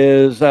 There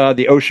is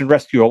the Ocean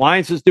Rescue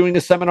Alliance is doing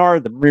a seminar.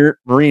 The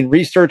Marine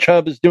Research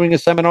Hub is doing a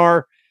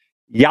seminar.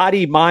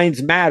 Yachty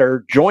Minds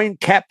Matter. Join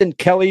Captain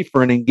Kelly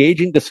for an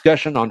engaging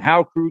discussion on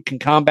how crew can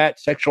combat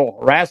sexual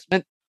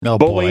harassment,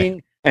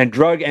 bullying, and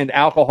drug and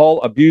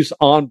alcohol abuse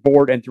on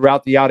board and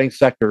throughout the yachting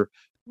sector.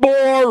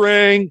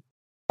 Boring.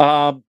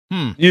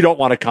 You don't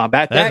want to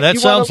combat that. That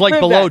sounds like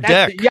below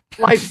deck. That's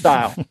the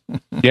lifestyle.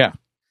 Yeah.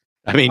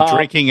 I mean,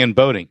 drinking and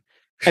boating.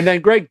 And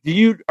then, Greg,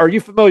 are you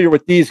familiar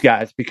with these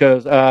guys?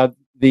 Because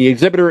the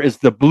exhibitor is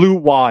the Blue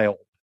Wild.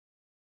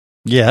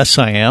 Yes,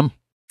 I am.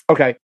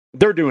 Okay.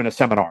 They're doing a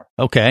seminar.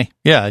 Okay.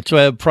 Yeah, it's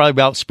probably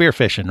about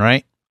spearfishing,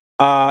 right?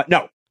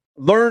 No.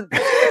 Learn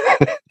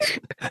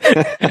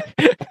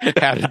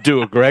how to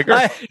do a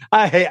Gregor.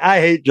 I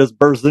hate just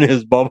bursting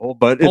his bubble,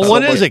 but it's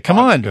what is it? Come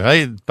on.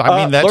 I mean,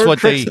 that's learn what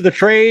tricks of the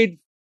trade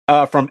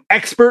from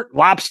expert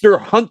lobster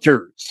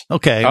hunters.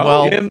 Okay.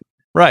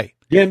 Right.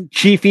 Jim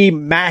Chiefy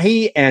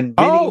Mahi and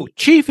Vinny. Oh,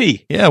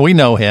 Chiefy. Yeah, we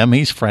know him.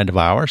 He's a friend of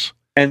ours.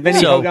 And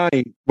Vinny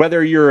Hogani.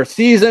 Whether you're a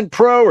seasoned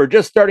pro or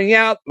just starting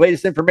out,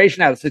 latest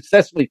information how to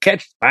successfully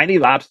catch spiny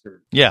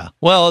lobsters. Yeah.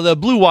 Well, the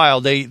Blue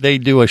Wild, they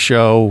do a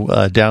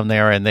show down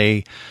there, and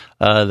they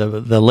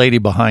the lady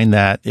behind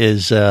that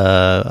is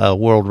a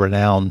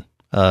world-renowned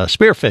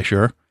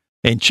spearfisher,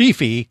 and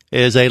Chiefy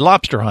is a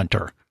lobster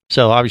hunter.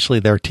 So obviously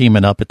they're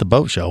teaming up at the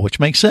boat show,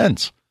 which makes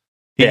sense.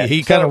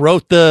 He kind of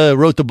wrote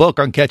the book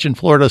on catching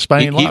Florida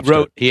spiny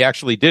lobster. He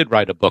actually did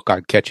write a book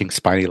on catching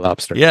spiny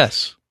lobster.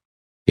 Yes.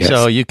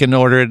 So you can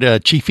order it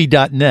at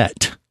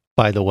chiefy.net,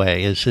 by the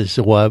way, is his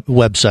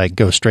website.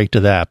 Go straight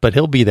to that. But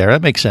he'll be there.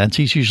 That makes sense.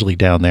 He's usually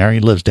down there. He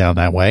lives down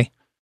that way.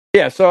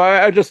 Yeah, so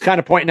I just kind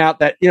of pointing out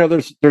that,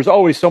 there's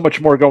always so much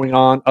more going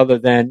on other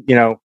than,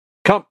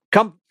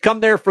 come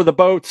there for the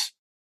boats,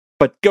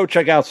 but go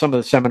check out some of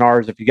the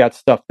seminars if you got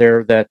stuff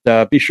there.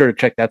 That be sure to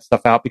check that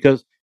stuff out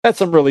because that's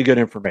some really good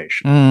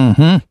information.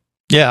 Mm-hmm.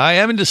 Yeah, I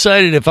haven't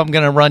decided if I'm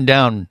going to run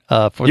down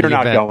for the event. You're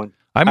not going.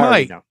 I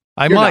might.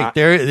 I might.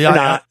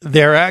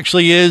 There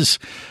actually is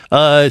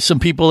some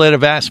people that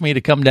have asked me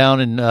to come down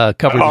and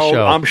cover the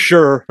show. I'm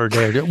sure.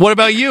 What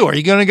about you? Are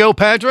you going to go,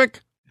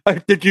 Patrick?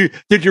 Did you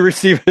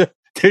receive?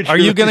 Are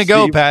you going to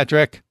go,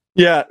 Patrick?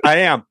 Yeah, I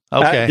am.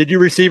 Okay. Did you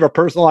receive a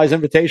personalized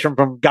invitation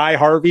from Guy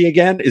Harvey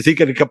again? Is he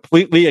going to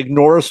completely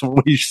ignore us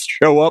when we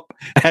show up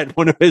at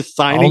one of his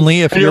signings?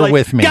 Only if you're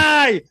with me.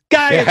 Guy,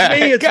 it's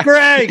me, it's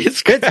Greg.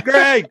 It's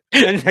Greg.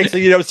 And next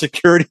thing you know,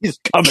 security's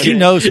coming. He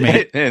knows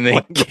me.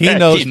 He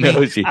knows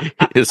me.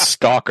 His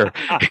stalker.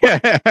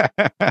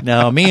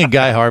 No, me and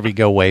Guy Harvey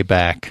go way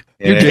back.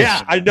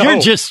 I know. You're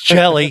just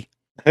Chelly.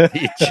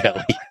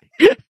 Jelly.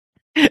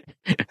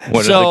 One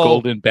of the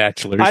Golden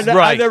Bachelors.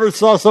 I never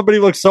saw somebody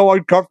look so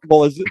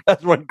uncomfortable as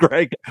when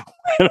Greg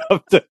went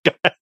up to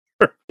Guy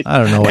Harvey. I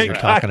don't know what you're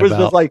talking was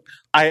about. Just like,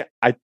 I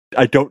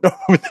don't know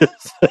who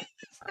this is.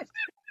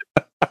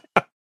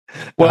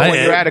 Well,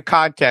 when you're out of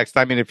context,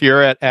 I mean, if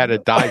you're at a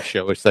dive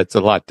show, that's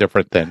a lot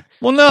different than.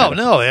 Well,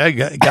 no,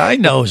 Guy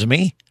knows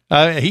me.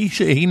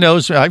 He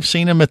knows. I've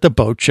seen him at the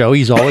boat show.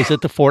 He's always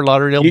at the Fort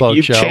Lauderdale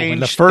boat show in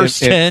the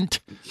first tent,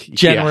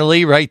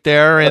 generally right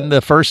there in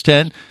the first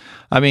tent.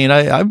 I mean,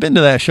 I've been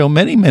to that show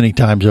many, many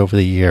times over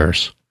the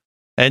years,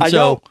 and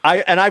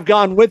I've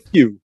gone with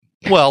you.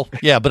 Well,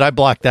 yeah, but I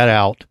blocked that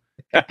out.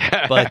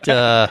 But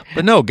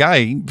no,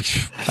 Guy,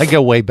 I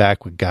go way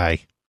back with Guy,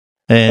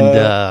 and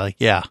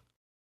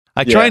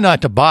I try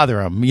not to bother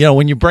him. You know,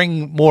 when you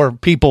bring more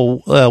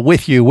people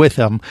with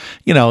him,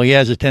 you know, he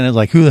has a tendency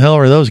like, who the hell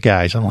are those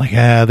guys? I'm like,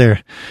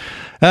 they're.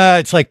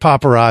 It's like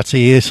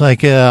paparazzi. It's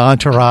like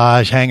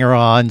entourage,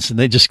 hanger-ons, and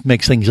it just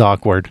makes things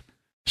awkward.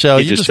 So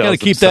you just got to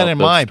keep that in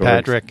mind,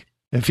 Patrick.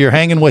 If you're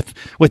hanging with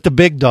the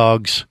big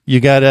dogs, you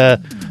got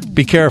to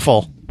be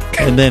careful.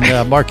 And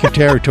then mark your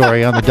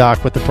territory on the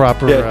dock with the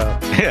proper,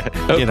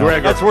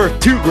 Greg, that's worth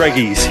 2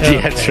 Greggies.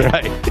 Okay. That's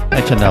right.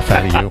 That's enough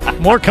out of you.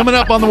 More coming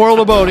up on the World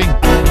of Boating.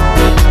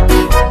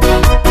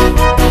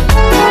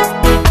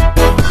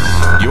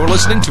 You're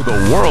listening to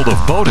the World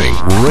of Boating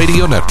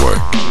Radio Network.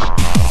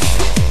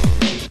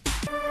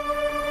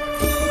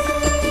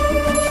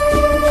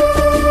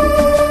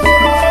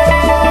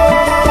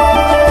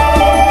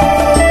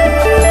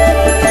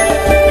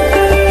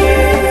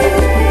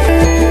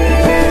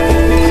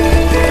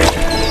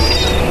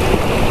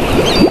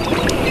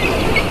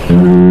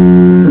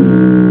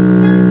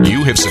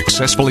 You have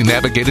successfully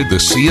navigated the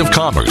Sea of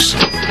Commerce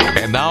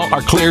and now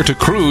are clear to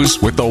cruise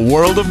with the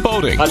World of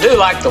Boating. I do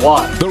like the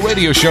water. The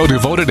radio show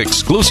devoted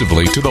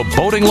exclusively to the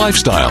boating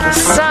lifestyle. The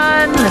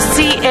sun, the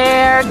sea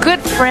air, good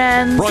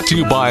friends. Brought to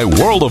you by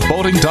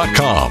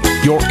worldofboating.com,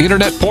 your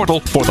internet portal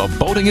for the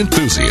boating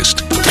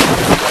enthusiast.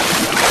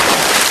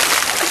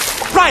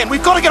 Ryan,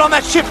 we've got to get on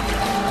that ship.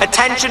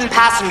 Attention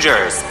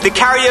passengers. The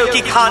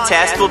karaoke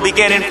contest will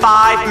begin in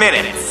 5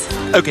 minutes.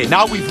 Okay,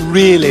 now we've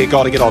really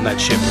got to get on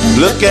that ship.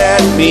 Look at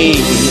me,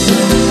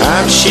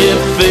 I'm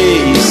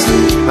ship-faced.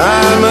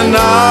 I'm a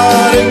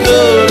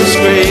nautical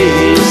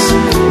disgrace.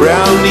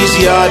 Round these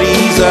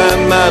yachties,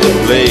 I'm out of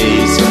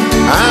place.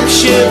 I'm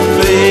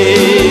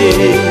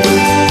ship-faced.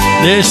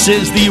 This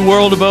is the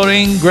World of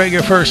Boating. Greg,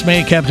 your first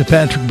mate, Captain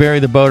Patrick Barry,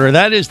 the boater.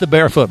 That is the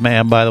Barefoot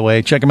Man, by the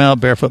way. Check him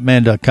out,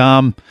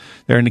 barefootman.com.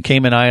 They're in the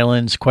Cayman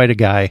Islands. Quite a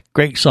guy.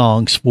 Great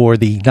songs for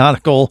the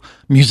nautical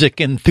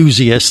music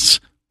enthusiasts.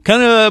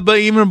 Kind of, but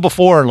even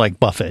before like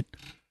Buffett,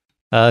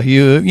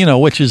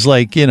 which is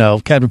like,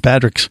 Captain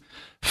Patrick's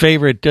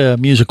favorite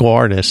musical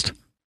artist.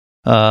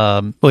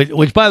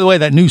 Which, by the way,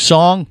 that new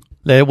song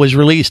that was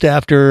released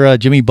after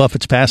Jimmy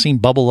Buffett's passing,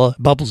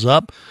 Bubbles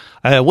Up,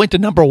 went to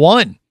number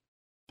 1.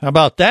 How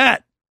about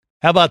that?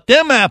 How about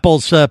them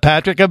apples,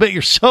 Patrick? I bet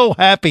you're so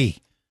happy.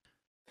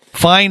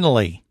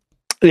 Finally,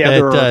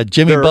 that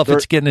Jimmy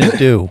Buffett's getting his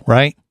due,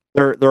 right?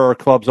 There are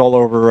clubs all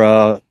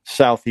over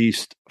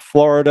southeast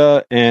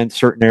Florida and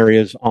certain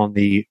areas on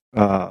the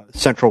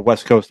central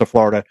west coast of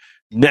Florida.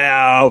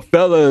 Now,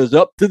 fellas,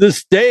 up to the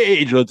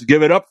stage. Let's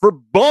give it up for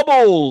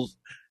Bubbles.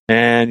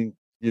 And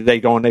they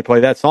go and they play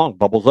that song,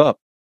 Bubbles Up.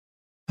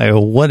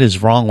 What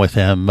is wrong with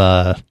him,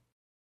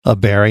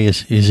 Barry?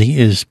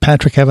 Is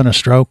Patrick having a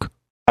stroke?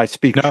 I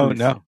speak. No.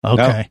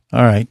 Okay. No.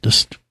 All right.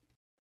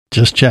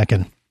 Just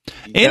checking.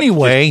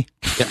 Anyway.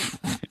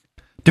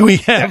 Do we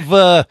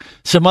have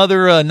some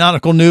other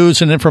nautical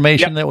news and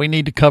information that we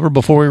need to cover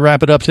before we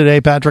wrap it up today,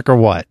 Patrick, or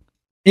what?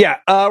 Yeah,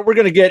 we're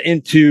going to get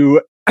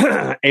into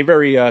a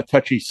very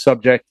touchy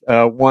subject,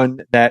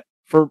 one that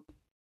for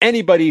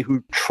anybody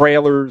who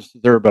trailers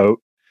their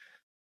boat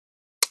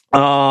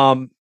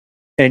and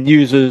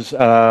uses,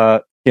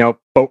 boat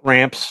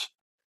ramps.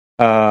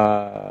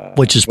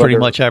 Which is pretty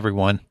much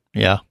everyone,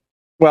 yeah.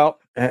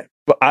 Well,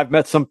 I've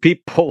met some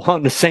people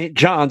on the St.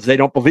 John's. They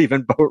don't believe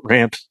in boat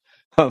ramps.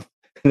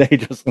 They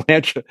just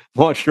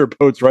launch their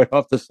boats right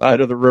off the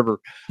side of the river.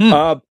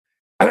 So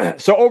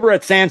over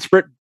at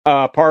Sandspit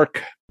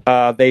Park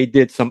they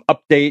did some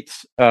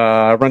updates,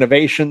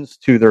 renovations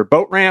to their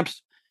boat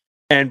ramps,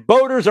 and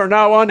boaters are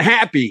now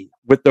unhappy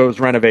with those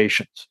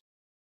renovations.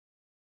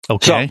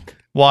 Okay. So,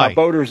 why?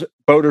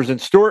 Boaters in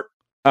Stewart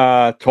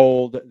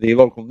told the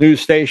local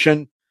news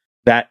station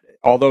that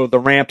although the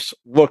ramps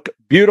look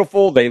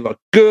beautiful, they look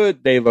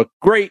good, they look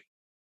great,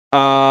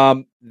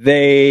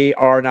 they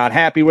are not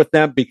happy with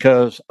them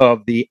because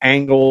of the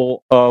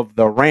angle of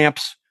the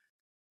ramps.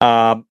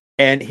 And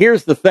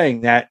here's the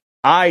thing that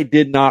I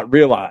did not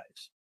realize,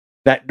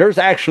 that there's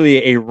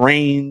actually a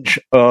range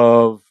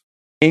of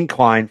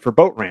incline for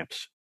boat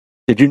ramps.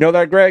 Did you know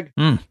that, Greg?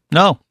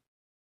 No.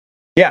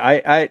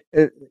 Yeah,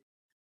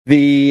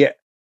 the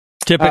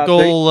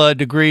typical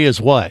degree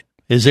is what?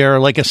 Is there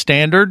like a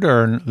standard,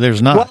 or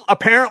there's not? Well,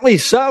 apparently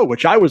so,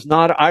 which I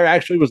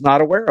actually was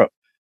not aware of.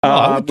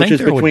 I would think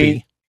there would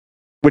be.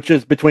 Which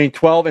is between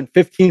 12 and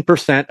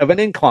 15% of an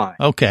incline.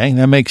 Okay,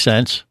 that makes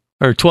sense.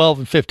 Or 12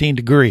 and 15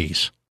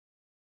 degrees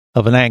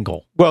of an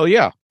angle. Well,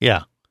 yeah.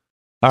 Yeah.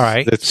 All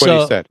right. That's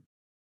what he said.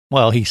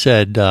 Well, he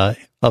said of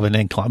an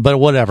incline, but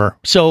whatever.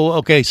 So,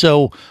 okay,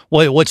 so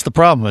what's the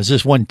problem? Is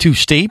this one too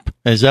steep?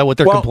 Is that what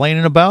they're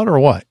complaining about, or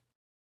what?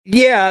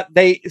 Yeah,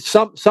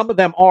 some of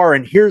them are,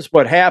 and here's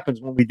what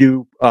happens when we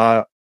do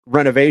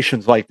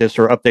renovations like this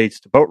or updates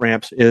to boat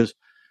ramps is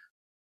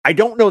I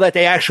don't know that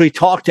they actually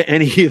talk to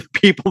any of the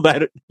people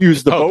that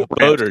use the boat ramps.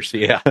 Boaters,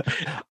 yeah.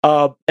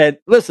 And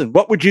listen,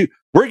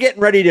 we're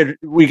getting ready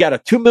we got a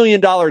 $2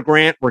 million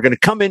grant. We're going to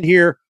come in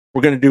here.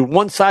 We're going to do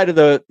one side of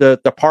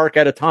the park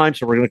at a time.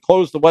 So we're going to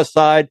close the west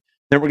side.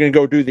 Then we're going to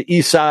go do the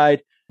east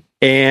side.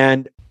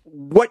 And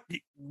what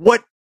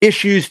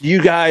issues do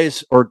you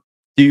guys, or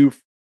do you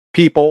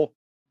people,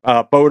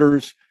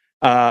 boaters,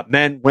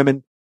 men,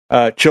 women,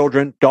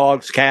 children,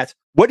 dogs, cats,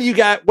 what do you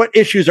got? What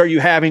issues are you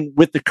having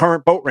with the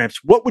current boat ramps?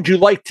 What would you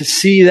like to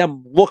see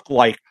them look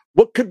like?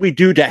 What could we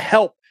do to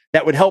help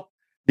that would help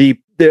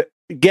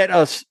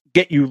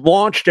get you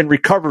launched and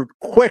recovered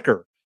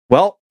quicker?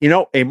 Well,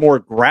 a more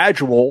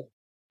gradual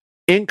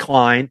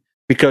incline,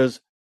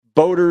 because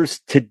boaters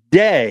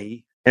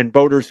today and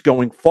boaters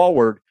going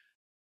forward,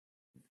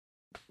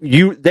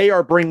 they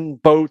are bringing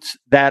boats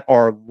that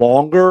are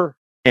longer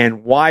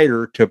and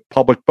wider to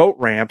public boat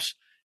ramps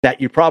that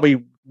you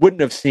probably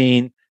wouldn't have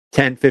seen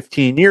 10,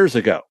 15 years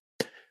ago.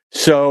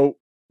 So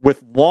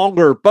with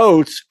longer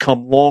boats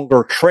come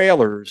longer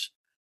trailers,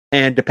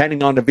 and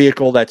depending on the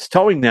vehicle that's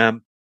towing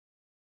them,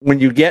 when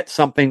you get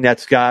something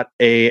that's got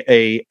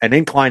an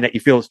incline that you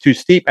feel is too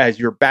steep as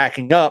you're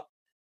backing up,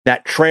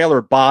 that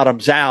trailer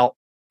bottoms out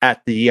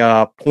at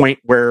the point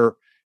where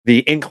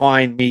the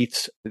incline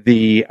meets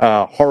the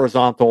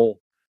horizontal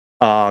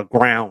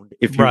ground,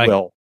 if you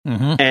will.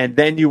 Mm-hmm. And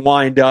then you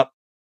wind up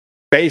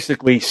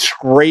basically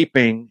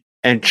scraping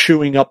and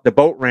chewing up the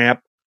boat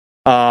ramp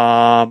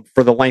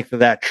for the length of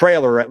that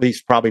trailer, at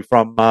least probably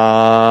from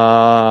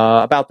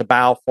about the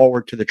bow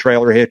forward to the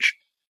trailer hitch.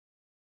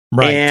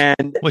 Right.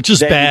 And which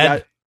is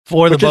bad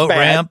for the boat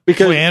ramp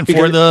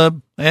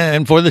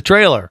and for the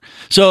trailer.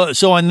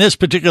 So in this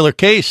particular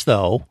case,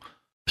 though,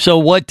 so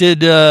what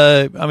did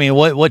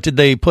what did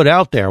they put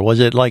out there? Was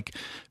it like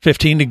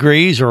 15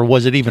 degrees, or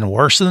was it even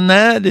worse than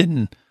that?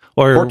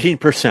 Or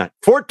 14%.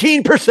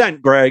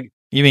 14%, Greg.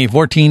 You mean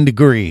 14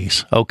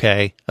 degrees?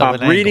 Okay.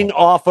 I'm reading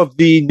off of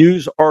the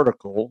news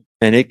article,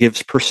 and it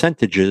gives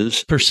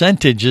percentages.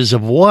 Percentages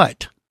of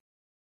what?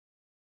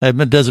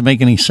 That doesn't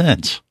make any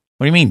sense.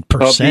 What do you mean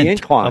percent of the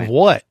incline? Of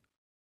what?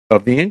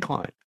 Of the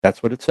incline.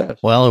 That's what it says.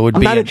 Well, it would I'm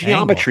be not a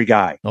geometry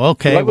guy.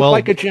 Okay, well,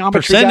 like a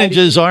geometry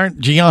percentages aren't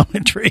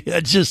geometry.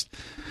 It's just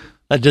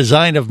a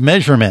design of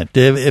measurement.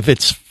 If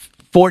it's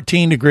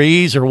 14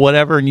 degrees or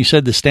whatever, and you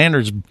said the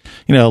standard's,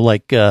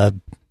 like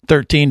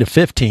 13 to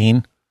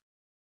 15,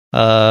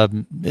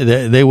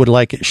 they would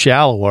like it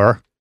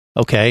shallower.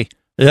 Okay,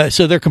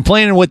 so they're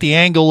complaining with the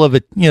angle of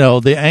it,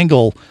 the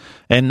angle,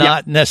 and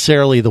not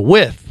necessarily the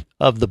width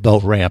of the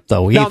boat ramp,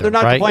 though. Either, no, they're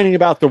not right? complaining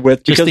about the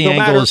width, because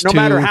no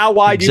matter how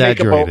wide you make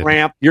a boat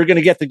ramp, you're going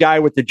to get the guy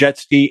with the jet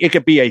ski. It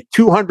could be a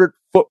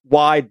 200-foot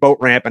wide boat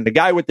ramp, and the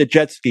guy with the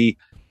jet ski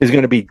is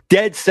going to be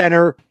dead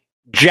center,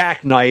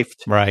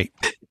 jackknifed, right,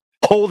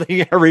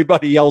 holding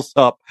everybody else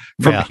up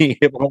from being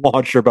able to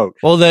launch their boat.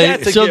 Well,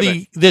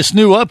 this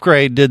new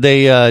upgrade, did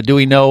they? Do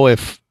we know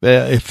if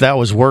that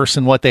was worse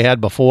than what they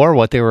had before?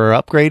 What they were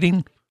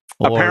upgrading?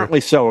 Apparently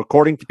so,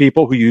 according to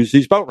people who use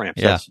these boat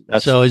ramps. Yeah.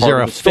 That's so is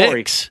there a story.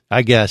 fix,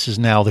 I guess, is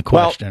now the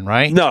question,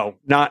 right? No,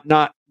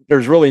 not.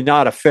 There's really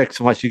not a fix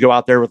unless you go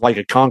out there with like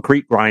a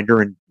concrete grinder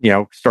and,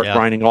 start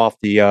grinding off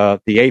the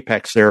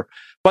apex there.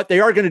 But they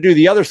are going to do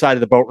the other side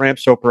of the boat ramp,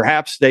 so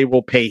perhaps they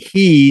will pay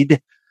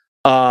heed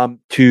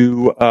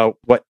to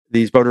what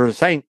these boaters are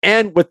saying.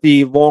 And with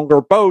the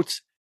longer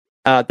boats,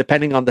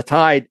 depending on the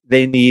tide,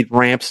 they need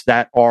ramps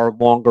that are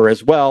longer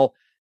as well.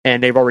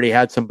 And they've already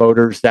had some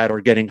boaters that are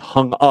getting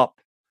hung up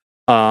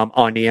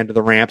on the end of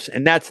the ramps,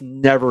 and that's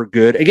never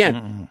good.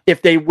 Again,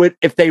 if they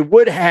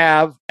would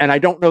have, and I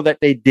don't know that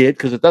they did,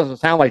 because it doesn't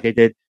sound like they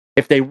did,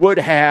 if they would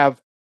have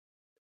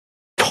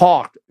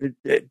talked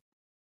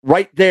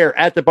right there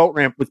at the boat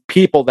ramp with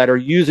people that are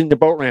using the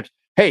boat ramps,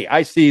 hey,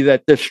 I see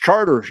that this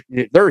charter,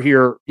 they're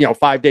here,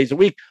 5 days a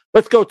week.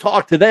 Let's go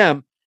talk to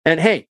them. And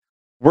hey,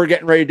 we're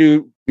getting ready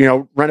to,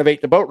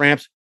 renovate the boat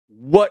ramps.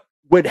 What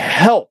would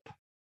help,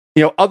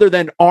 other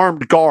than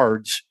armed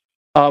guards,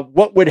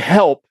 what would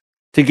help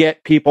to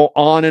get people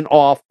on and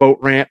off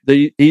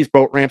these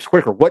boat ramps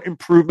quicker? What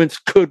improvements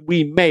could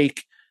we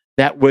make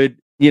that would,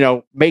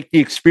 make the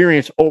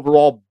experience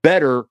overall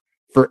better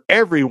for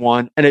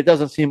everyone? And it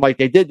doesn't seem like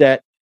they did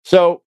that.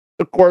 So,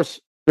 of course,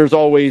 there's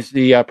always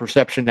the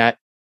perception that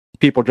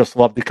people just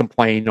love to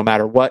complain no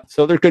matter what.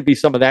 So there could be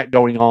some of that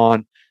going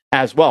on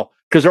as well.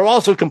 Because they're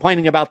also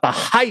complaining about the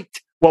height.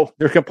 Well,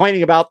 they're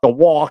complaining about the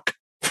walk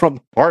from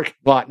the parking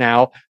lot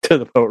now to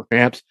the boat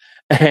ramps.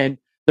 And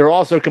they're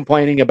also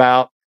complaining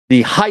about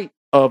the height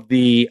of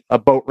the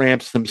boat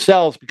ramps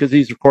themselves, because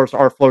these, of course,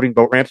 are floating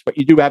boat ramps, but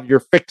you do have your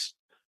fixed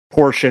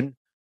portion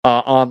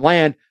on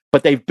land,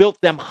 but they've built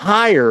them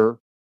higher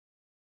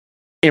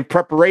in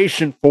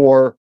preparation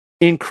for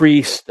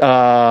increased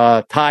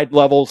tide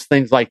levels,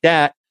 things like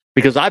that.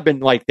 Because I've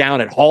been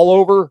down at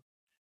Haulover.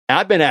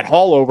 I've been at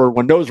Haulover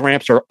when those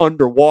ramps are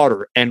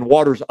underwater and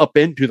water's up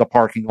into the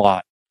parking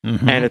lot.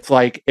 Mm-hmm. And it's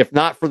if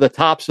not for the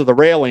tops of the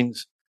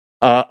railings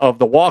of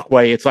the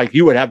walkway, it's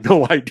you would have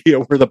no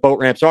idea where the boat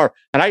ramps are.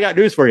 And I got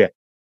news for you.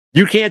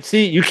 You can't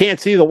see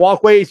the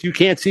walkways. You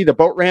can't see the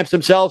boat ramps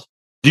themselves.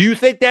 Do you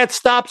think that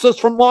stops us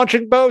from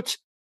launching boats?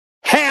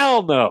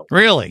 Hell no.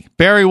 Really?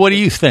 Barry, what do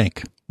you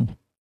think?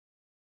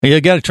 You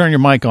got to turn your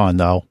mic on,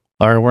 though,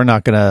 or we're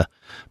not going to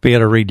be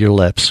able to read your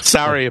lips.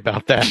 Sorry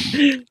about that.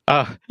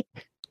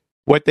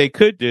 What they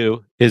could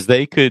do is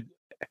they could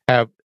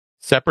have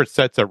separate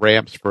sets of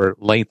ramps for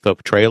length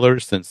of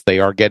trailers, since they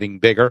are getting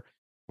bigger,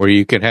 where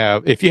you can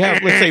have, if you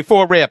have, let's say,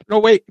 4 ramps. No,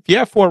 wait. If you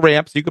have 4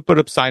 ramps, you could put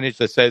up signage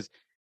that says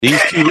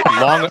these 2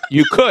 long.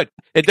 You could.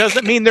 It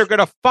doesn't mean they're going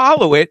to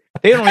follow it.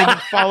 They don't even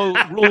follow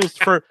rules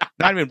for,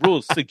 not even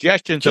rules,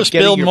 suggestions. Just of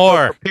getting build your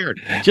more. boat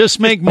prepared. Just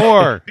make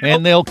more,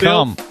 and they'll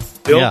come.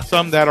 Build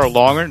some that are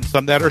longer and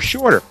some that are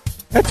shorter.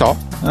 That's all.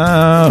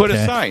 Okay. Put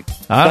a sign.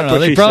 I don't know.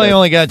 They probably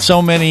only got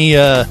so many,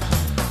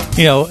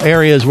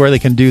 areas where they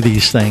can do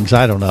these things.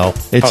 I don't know.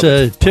 It's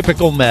a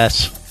typical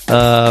mess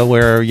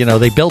where,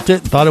 they built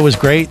it, thought it was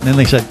great, and then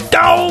they said,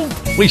 no,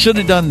 we should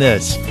have done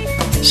this.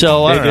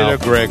 So, I don't know. They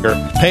did a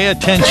Gregor. Pay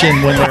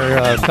attention when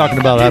they're talking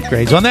about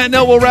upgrades. On that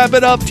note, we'll wrap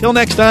it up. Till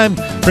next time,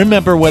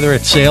 remember, whether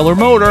it's sail or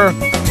motor,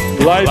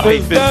 life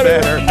is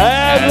better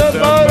as a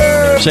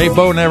motor. Safe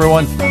boating,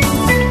 everyone.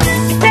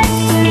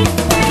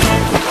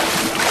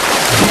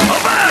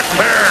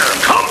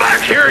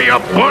 Here, you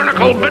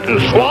barnacle-bitten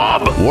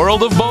swab!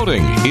 World of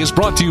Boating is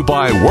brought to you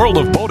by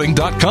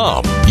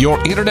worldofboating.com,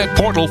 your internet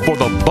portal for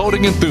the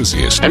boating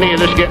enthusiast. Any of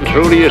this getting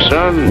through to you,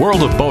 son?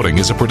 World of Boating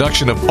is a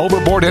production of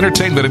Overboard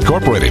Entertainment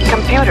Incorporated.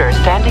 Computer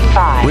standing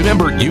by.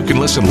 Remember, you can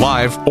listen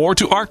live or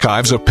to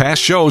archives of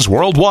past shows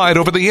worldwide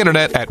over the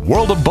internet at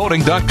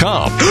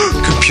worldofboating.com.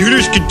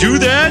 Computers can do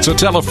that? So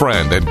tell a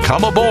friend and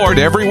come aboard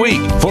every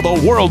week for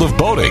the World of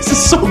Boating. This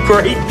is so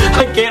great.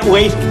 I can't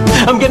wait.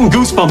 I'm getting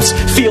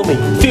goosebumps. Feel me.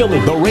 Feel me.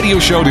 The radio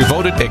show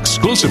devoted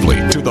exclusively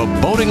to the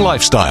boating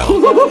lifestyle.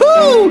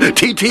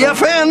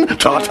 TTFN,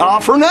 ta-ta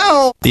for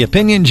now. The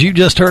opinions you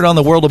just heard on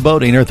the World of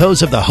Boating are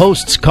those of the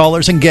hosts,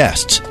 callers, and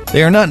guests.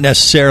 They are not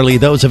necessarily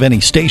those of any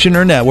station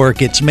or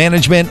network, its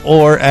management,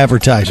 or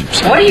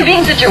advertisers. What are you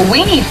being such a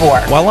weenie for?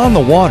 While on the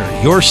water,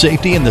 your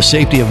safety and the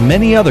safety of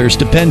many others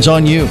depends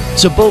on you.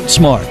 So boat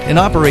smart and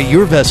operate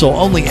your vessel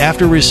only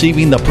after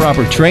receiving the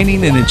proper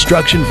training and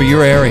instruction for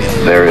your area.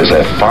 There is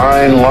a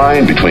fine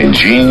line between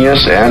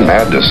genius and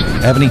madness.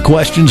 Have any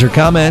questions or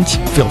comments?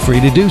 Feel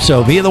free to do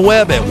so via the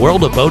web at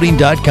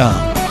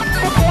worldofboating.com.